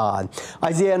mighty God.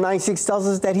 Isaiah 9:6 tells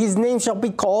us that his name shall be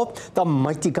called the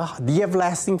mighty God, the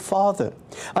everlasting Father.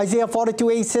 Isaiah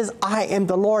 42:8 says, I am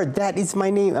the Lord, that is my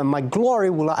name, and my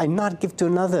glory will I not give to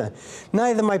another,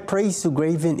 neither my praise to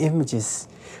graven images.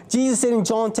 Jesus said in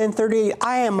John 10:38,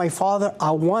 I am my Father,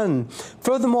 are one.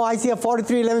 Furthermore, Isaiah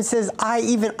 43:11 says, I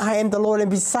am the Lord, and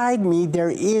beside me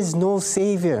there is no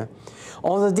Savior.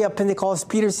 On the day of Pentecost,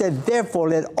 Peter said, therefore,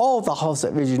 let all the house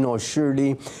of Israel know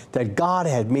surely that God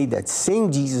had made that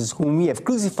same Jesus whom we have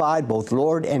crucified, both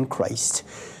Lord and Christ.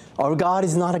 Our God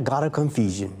is not a God of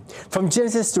confusion. From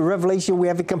Genesis to Revelation, we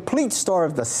have a complete story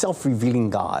of the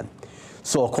self-revealing God.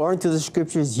 So according to the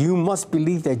scriptures, you must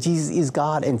believe that Jesus is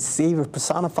God and Savior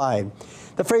personified.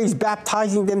 The phrase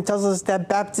baptizing them tells us that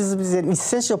baptism is an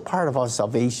essential part of our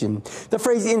salvation. The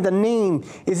phrase in the name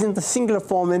is in the singular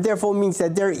form and therefore means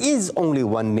that there is only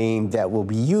one name that will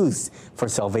be used for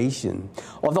salvation.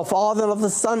 Of the Father, and of the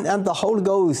Son, and the Holy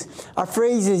Ghost. A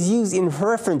phrase is used in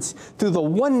reference to the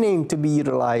one name to be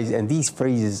utilized, and these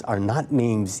phrases are not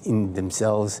names in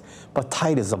themselves, but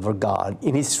titles of our God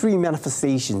in his three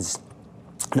manifestations.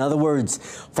 In other words,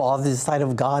 Father is the title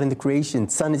of God in the creation,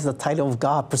 Son is the title of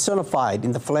God personified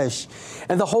in the flesh,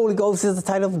 and the Holy Ghost is the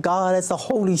title of God as the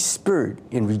Holy Spirit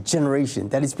in regeneration,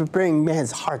 that is preparing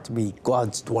man's heart to be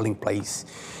God's dwelling place.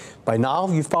 By now,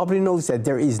 you've probably noticed that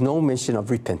there is no mention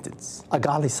of repentance, a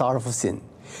godly sorrow for sin.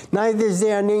 Neither is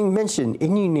there a name mentioned,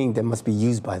 any name that must be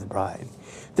used by the bride.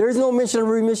 There is no mention of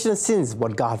remission of sins.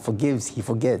 What God forgives, he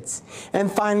forgets. And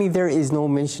finally, there is no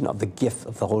mention of the gift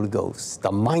of the Holy Ghost,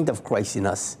 the mind of Christ in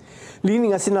us,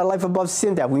 leading us in a life above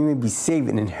sin that we may be saved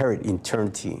and inherit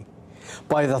eternity.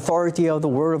 By the authority of the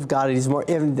Word of God, it is more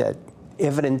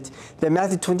evident that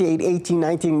Matthew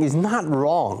 28:18-19 is not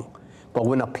wrong, but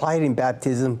when applied in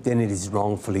baptism, then it is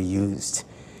wrongfully used.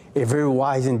 A very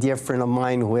wise and dear friend of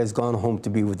mine who has gone home to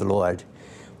be with the Lord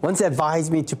once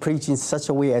advised me to preach in such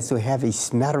a way as to have a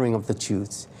smattering of the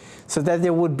truths, so that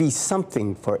there would be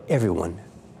something for everyone.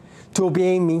 To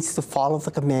obey means to follow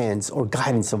the commands or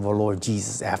guidance of our Lord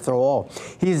Jesus. After all,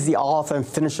 he is the author and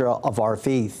finisher of our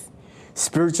faith.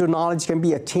 Spiritual knowledge can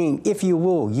be attained if you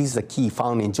will use the key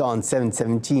found in John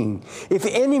 7:17. If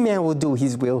any man will do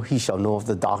his will, he shall know of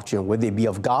the doctrine, whether it be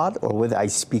of God or whether I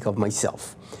speak of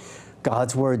myself.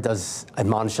 God's word does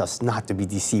admonish us not to be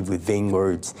deceived with vain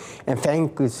words and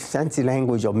fancy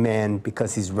language of man,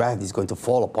 because his wrath is going to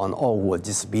fall upon all who are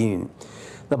disobedient.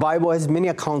 The Bible has many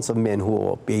accounts of men who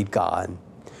obeyed God.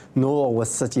 Noah was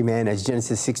such a man, as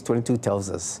Genesis 6:22 tells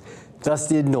us. Thus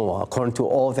did Noah, according to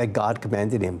all that God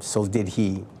commanded him, so did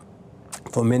he.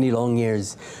 For many long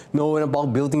years, Noah went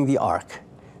about building the ark.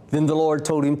 Then the Lord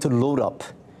told him to load up.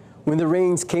 When the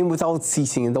rains came without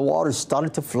ceasing and the waters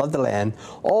started to flood the land,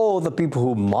 all the people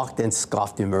who mocked and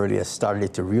scoffed him earlier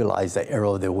started to realize the error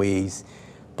of their ways,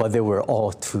 but they were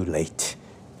all too late.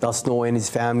 Thus Noah and his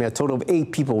family, a total of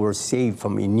 8 people, were saved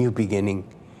from a new beginning.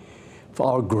 For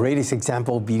our greatest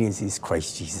example of obedience is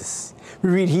Christ Jesus. We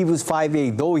read Hebrews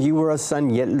 5:8, though he were a son,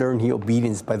 yet learned he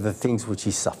obedience by the things which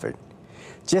he suffered.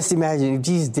 Just imagine if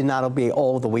Jesus did not obey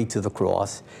all the way to the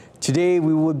cross. Today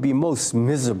we would be most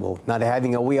miserable, not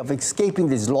having a way of escaping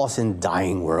this lost and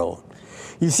dying world.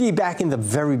 You see, back in the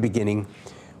very beginning,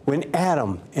 when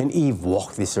Adam and Eve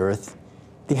walked this earth,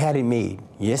 they had it made.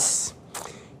 Yes,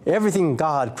 everything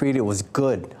God created was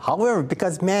good. However,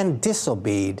 because man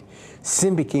disobeyed,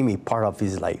 sin became a part of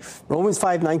his life. Romans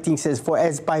 5:19 says, for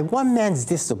as by one man's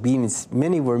disobedience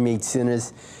many were made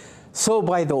sinners, so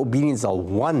by the obedience of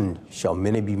one shall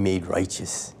many be made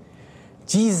righteous.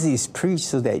 Jesus is preached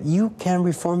so that you can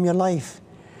reform your life.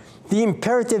 The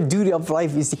imperative duty of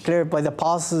life is declared by the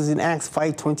apostles in Acts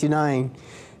 5:29.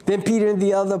 Then Peter and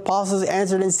the other apostles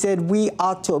answered and said, we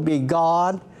ought to obey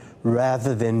God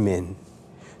rather than men.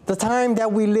 The time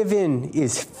that we live in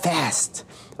is fast,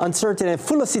 uncertain, and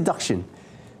full of seduction.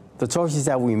 The choices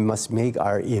that we must make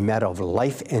are a matter of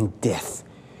life and death.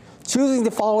 Choosing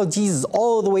to follow Jesus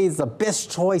all the way is the best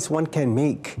choice one can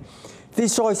make.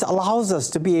 This choice allows us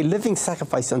to be a living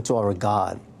sacrifice unto our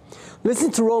God. Listen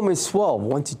to Romans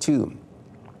 12:1-2.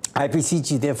 I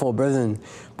beseech you, therefore, brethren,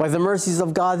 by the mercies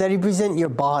of God, that you present your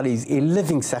bodies a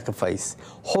living sacrifice,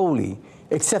 holy,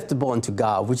 acceptable unto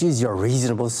God, which is your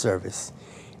reasonable service.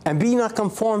 And be not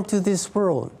conformed to this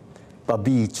world, but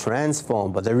be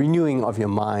transformed by the renewing of your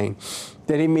mind,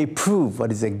 that it may prove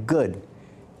what is a good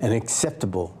and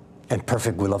acceptable and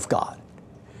perfect will of God.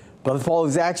 Brother Paul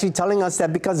is actually telling us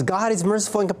that because God is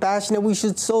merciful and compassionate, we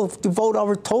should so devote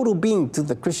our total being to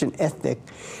the Christian ethic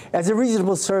as a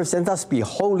reasonable service and thus be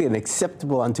holy and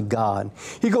acceptable unto God.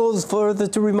 He goes further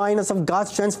to remind us of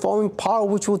God's transforming power,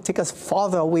 which will take us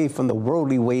farther away from the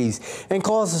worldly ways and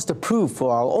cause us to prove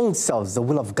for our own selves the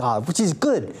will of God, which is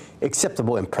good,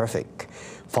 acceptable, and perfect.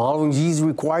 Following Jesus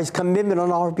requires commitment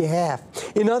on our behalf.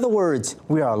 In other words,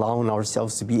 we are allowing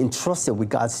ourselves to be entrusted with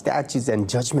God's statutes and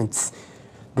judgments.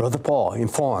 Brother Paul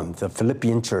informed the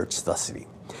Philippian church thusly,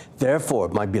 therefore,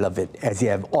 my beloved, as ye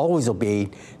have always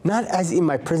obeyed, not as in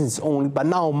my presence only, but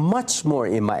now much more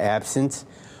in my absence,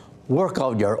 work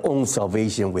out your own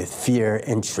salvation with fear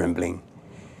and trembling.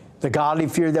 The godly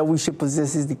fear that we should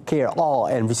possess is the care, awe,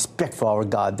 and respect for our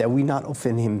God, that we not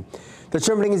offend him. The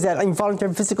trembling is that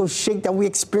involuntary physical shake that we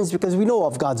experience because we know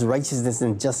of God's righteousness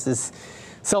and justice.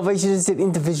 Salvation is an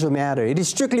individual matter. It is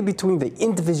strictly between the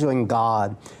individual and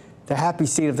God. The happy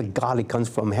state of the godly comes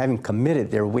from having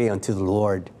committed their way unto the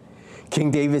Lord.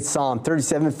 King David's Psalm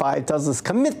 37:5 tells us,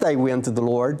 commit thy way unto the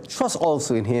Lord, trust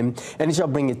also in him, and he shall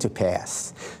bring it to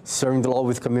pass. Serving the Lord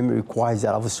with commitment requires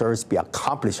that our service be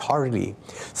accomplished heartily.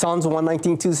 Psalms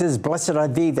 119:2 says, blessed are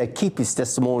they that keep his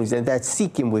testimonies and that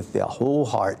seek him with their whole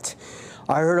heart.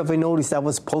 I heard of a notice that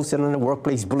was posted on the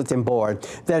workplace bulletin board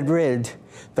that read,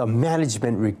 the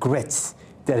management regrets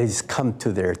that it has come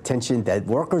to their attention that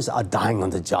workers are dying on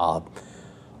the job,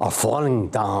 are falling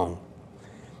down.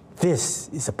 This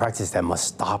is a practice that must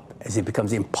stop, as it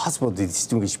becomes impossible to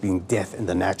distinguish between death and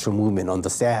the natural movement on the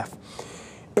staff.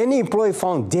 Any employee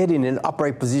found dead in an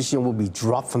upright position will be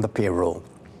dropped from the payroll.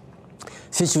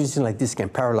 Situations like this can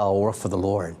paralyze our work for the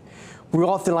Lord. We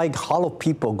often, like hollow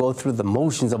people, go through the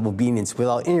motions of obedience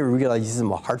without any realization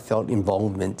or heartfelt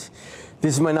involvement.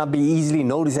 This might not be easily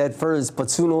noticed at first, but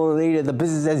sooner or later, the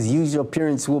business as usual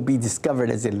appearance will be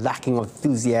discovered as a lacking of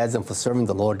enthusiasm for serving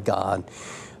the Lord God.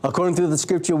 According to the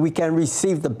scripture, we can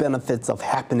receive the benefits of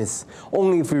happiness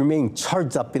only if we remain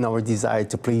charged up in our desire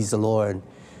to please the Lord.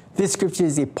 This scripture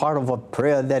is a part of a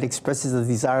prayer that expresses the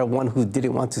desire of one who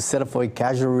didn't want to settle for a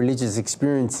casual religious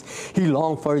experience. He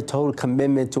longed for a total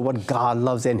commitment to what God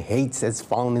loves and hates as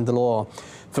found in the law.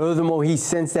 Furthermore, he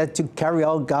sensed that to carry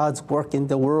out God's work in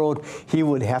the world, he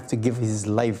would have to give his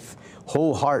life,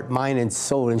 whole heart, mind, and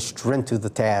soul, and strength to the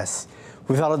task.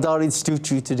 Without a doubt, it's still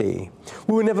true today.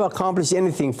 We will never accomplish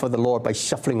anything for the Lord by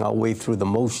shuffling our way through the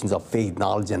motions of faith,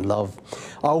 knowledge, and love.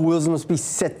 Our wills must be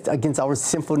set against our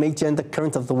sinful nature and the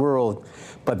current of the world.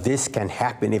 But this can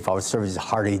happen if our service is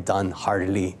heartily done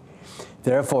heartily.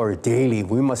 Therefore, daily,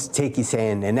 we must take his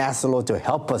hand and ask the Lord to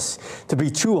help us to be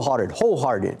true-hearted,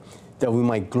 wholehearted, that we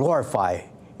might glorify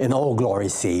an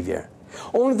all-glorious Savior.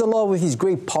 Only the Lord with his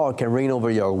great power can reign over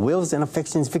your wills and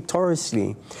affections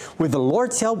victoriously. With the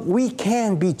Lord's help, we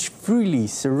can be freely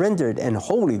surrendered and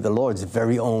wholly the Lord's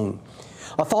very own.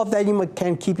 A thought that you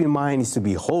can keep in mind is to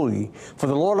be holy, for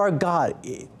the Lord our God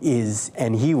is,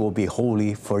 and he will be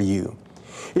holy for you.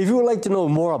 If you would like to know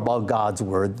more about God's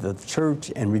Word, the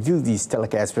church, and review these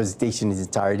telecast presentations in its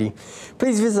entirety,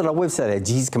 please visit our website at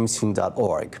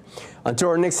jesuscomingsoon.org. Until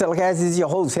our next telecast, this is your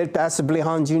host, Head Pastor Billy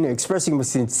Hahn Jr., expressing my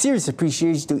sincerest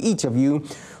appreciation to each of you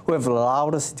who have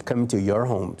allowed us to come into your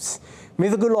homes. May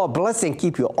the good Lord bless and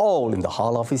keep you all in the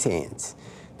hollow of His hands.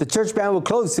 The church band will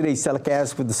close today's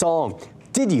telecast with the song,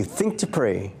 Did You Think to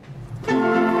Pray?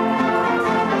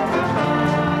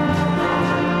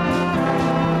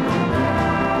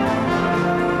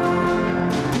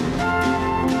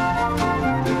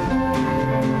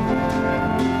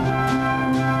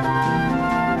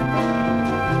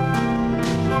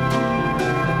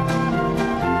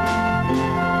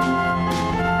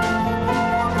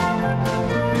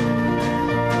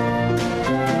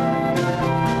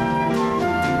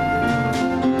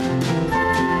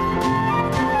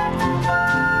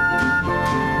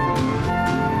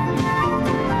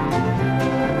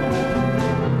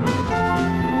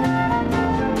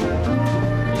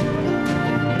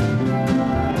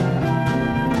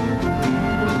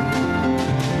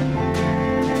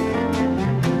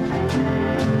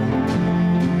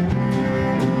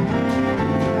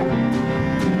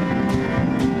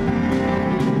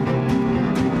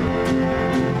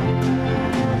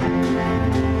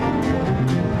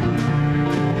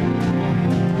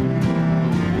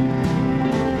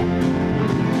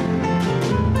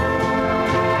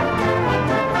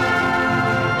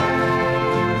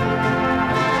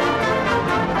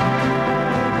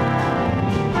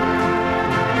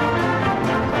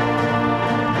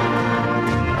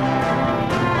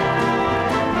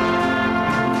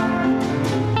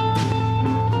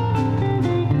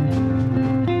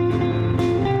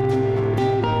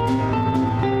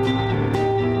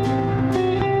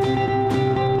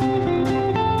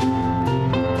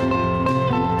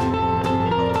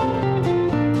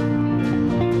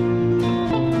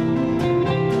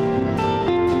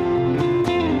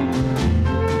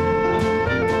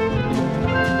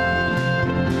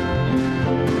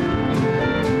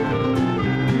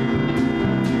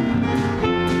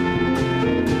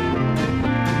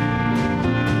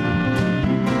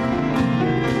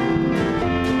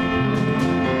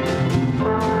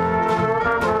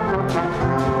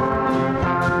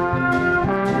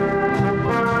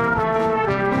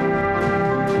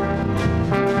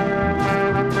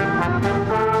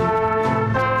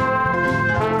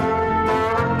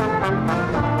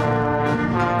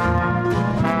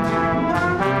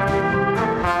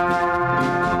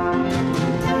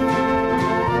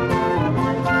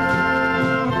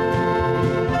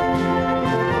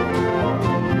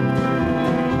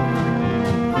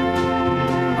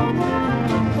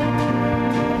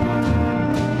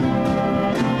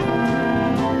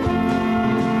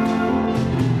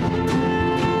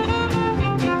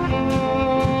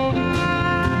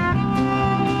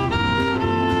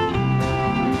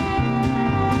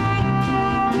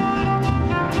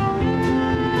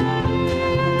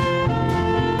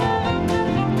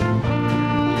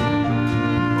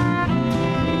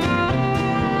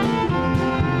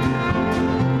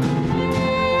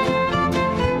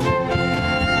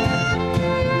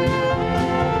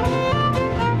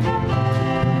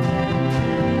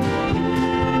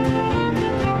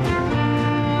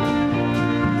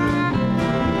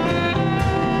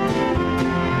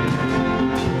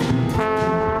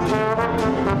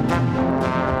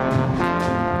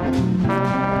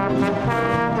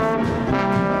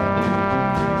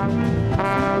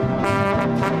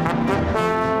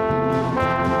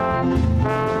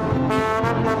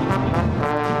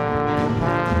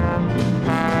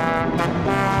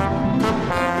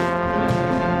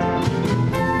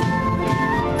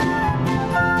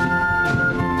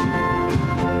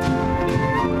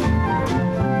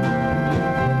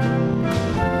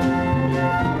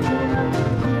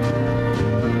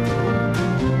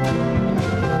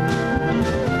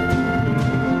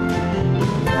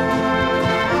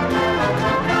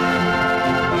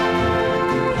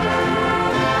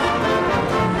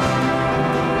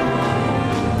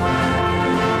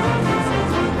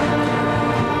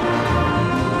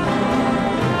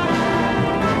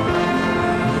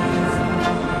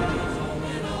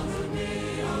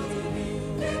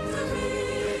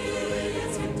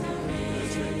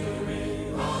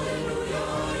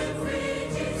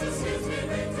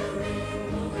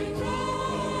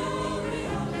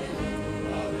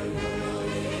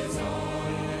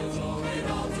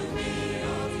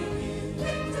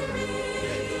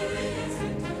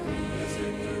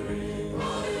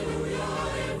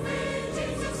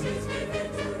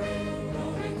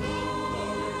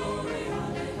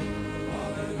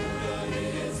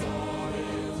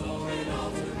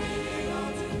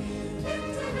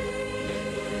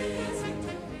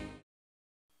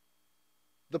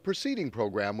 The preceding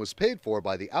program was paid for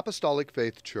by the Apostolic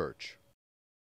Faith Church.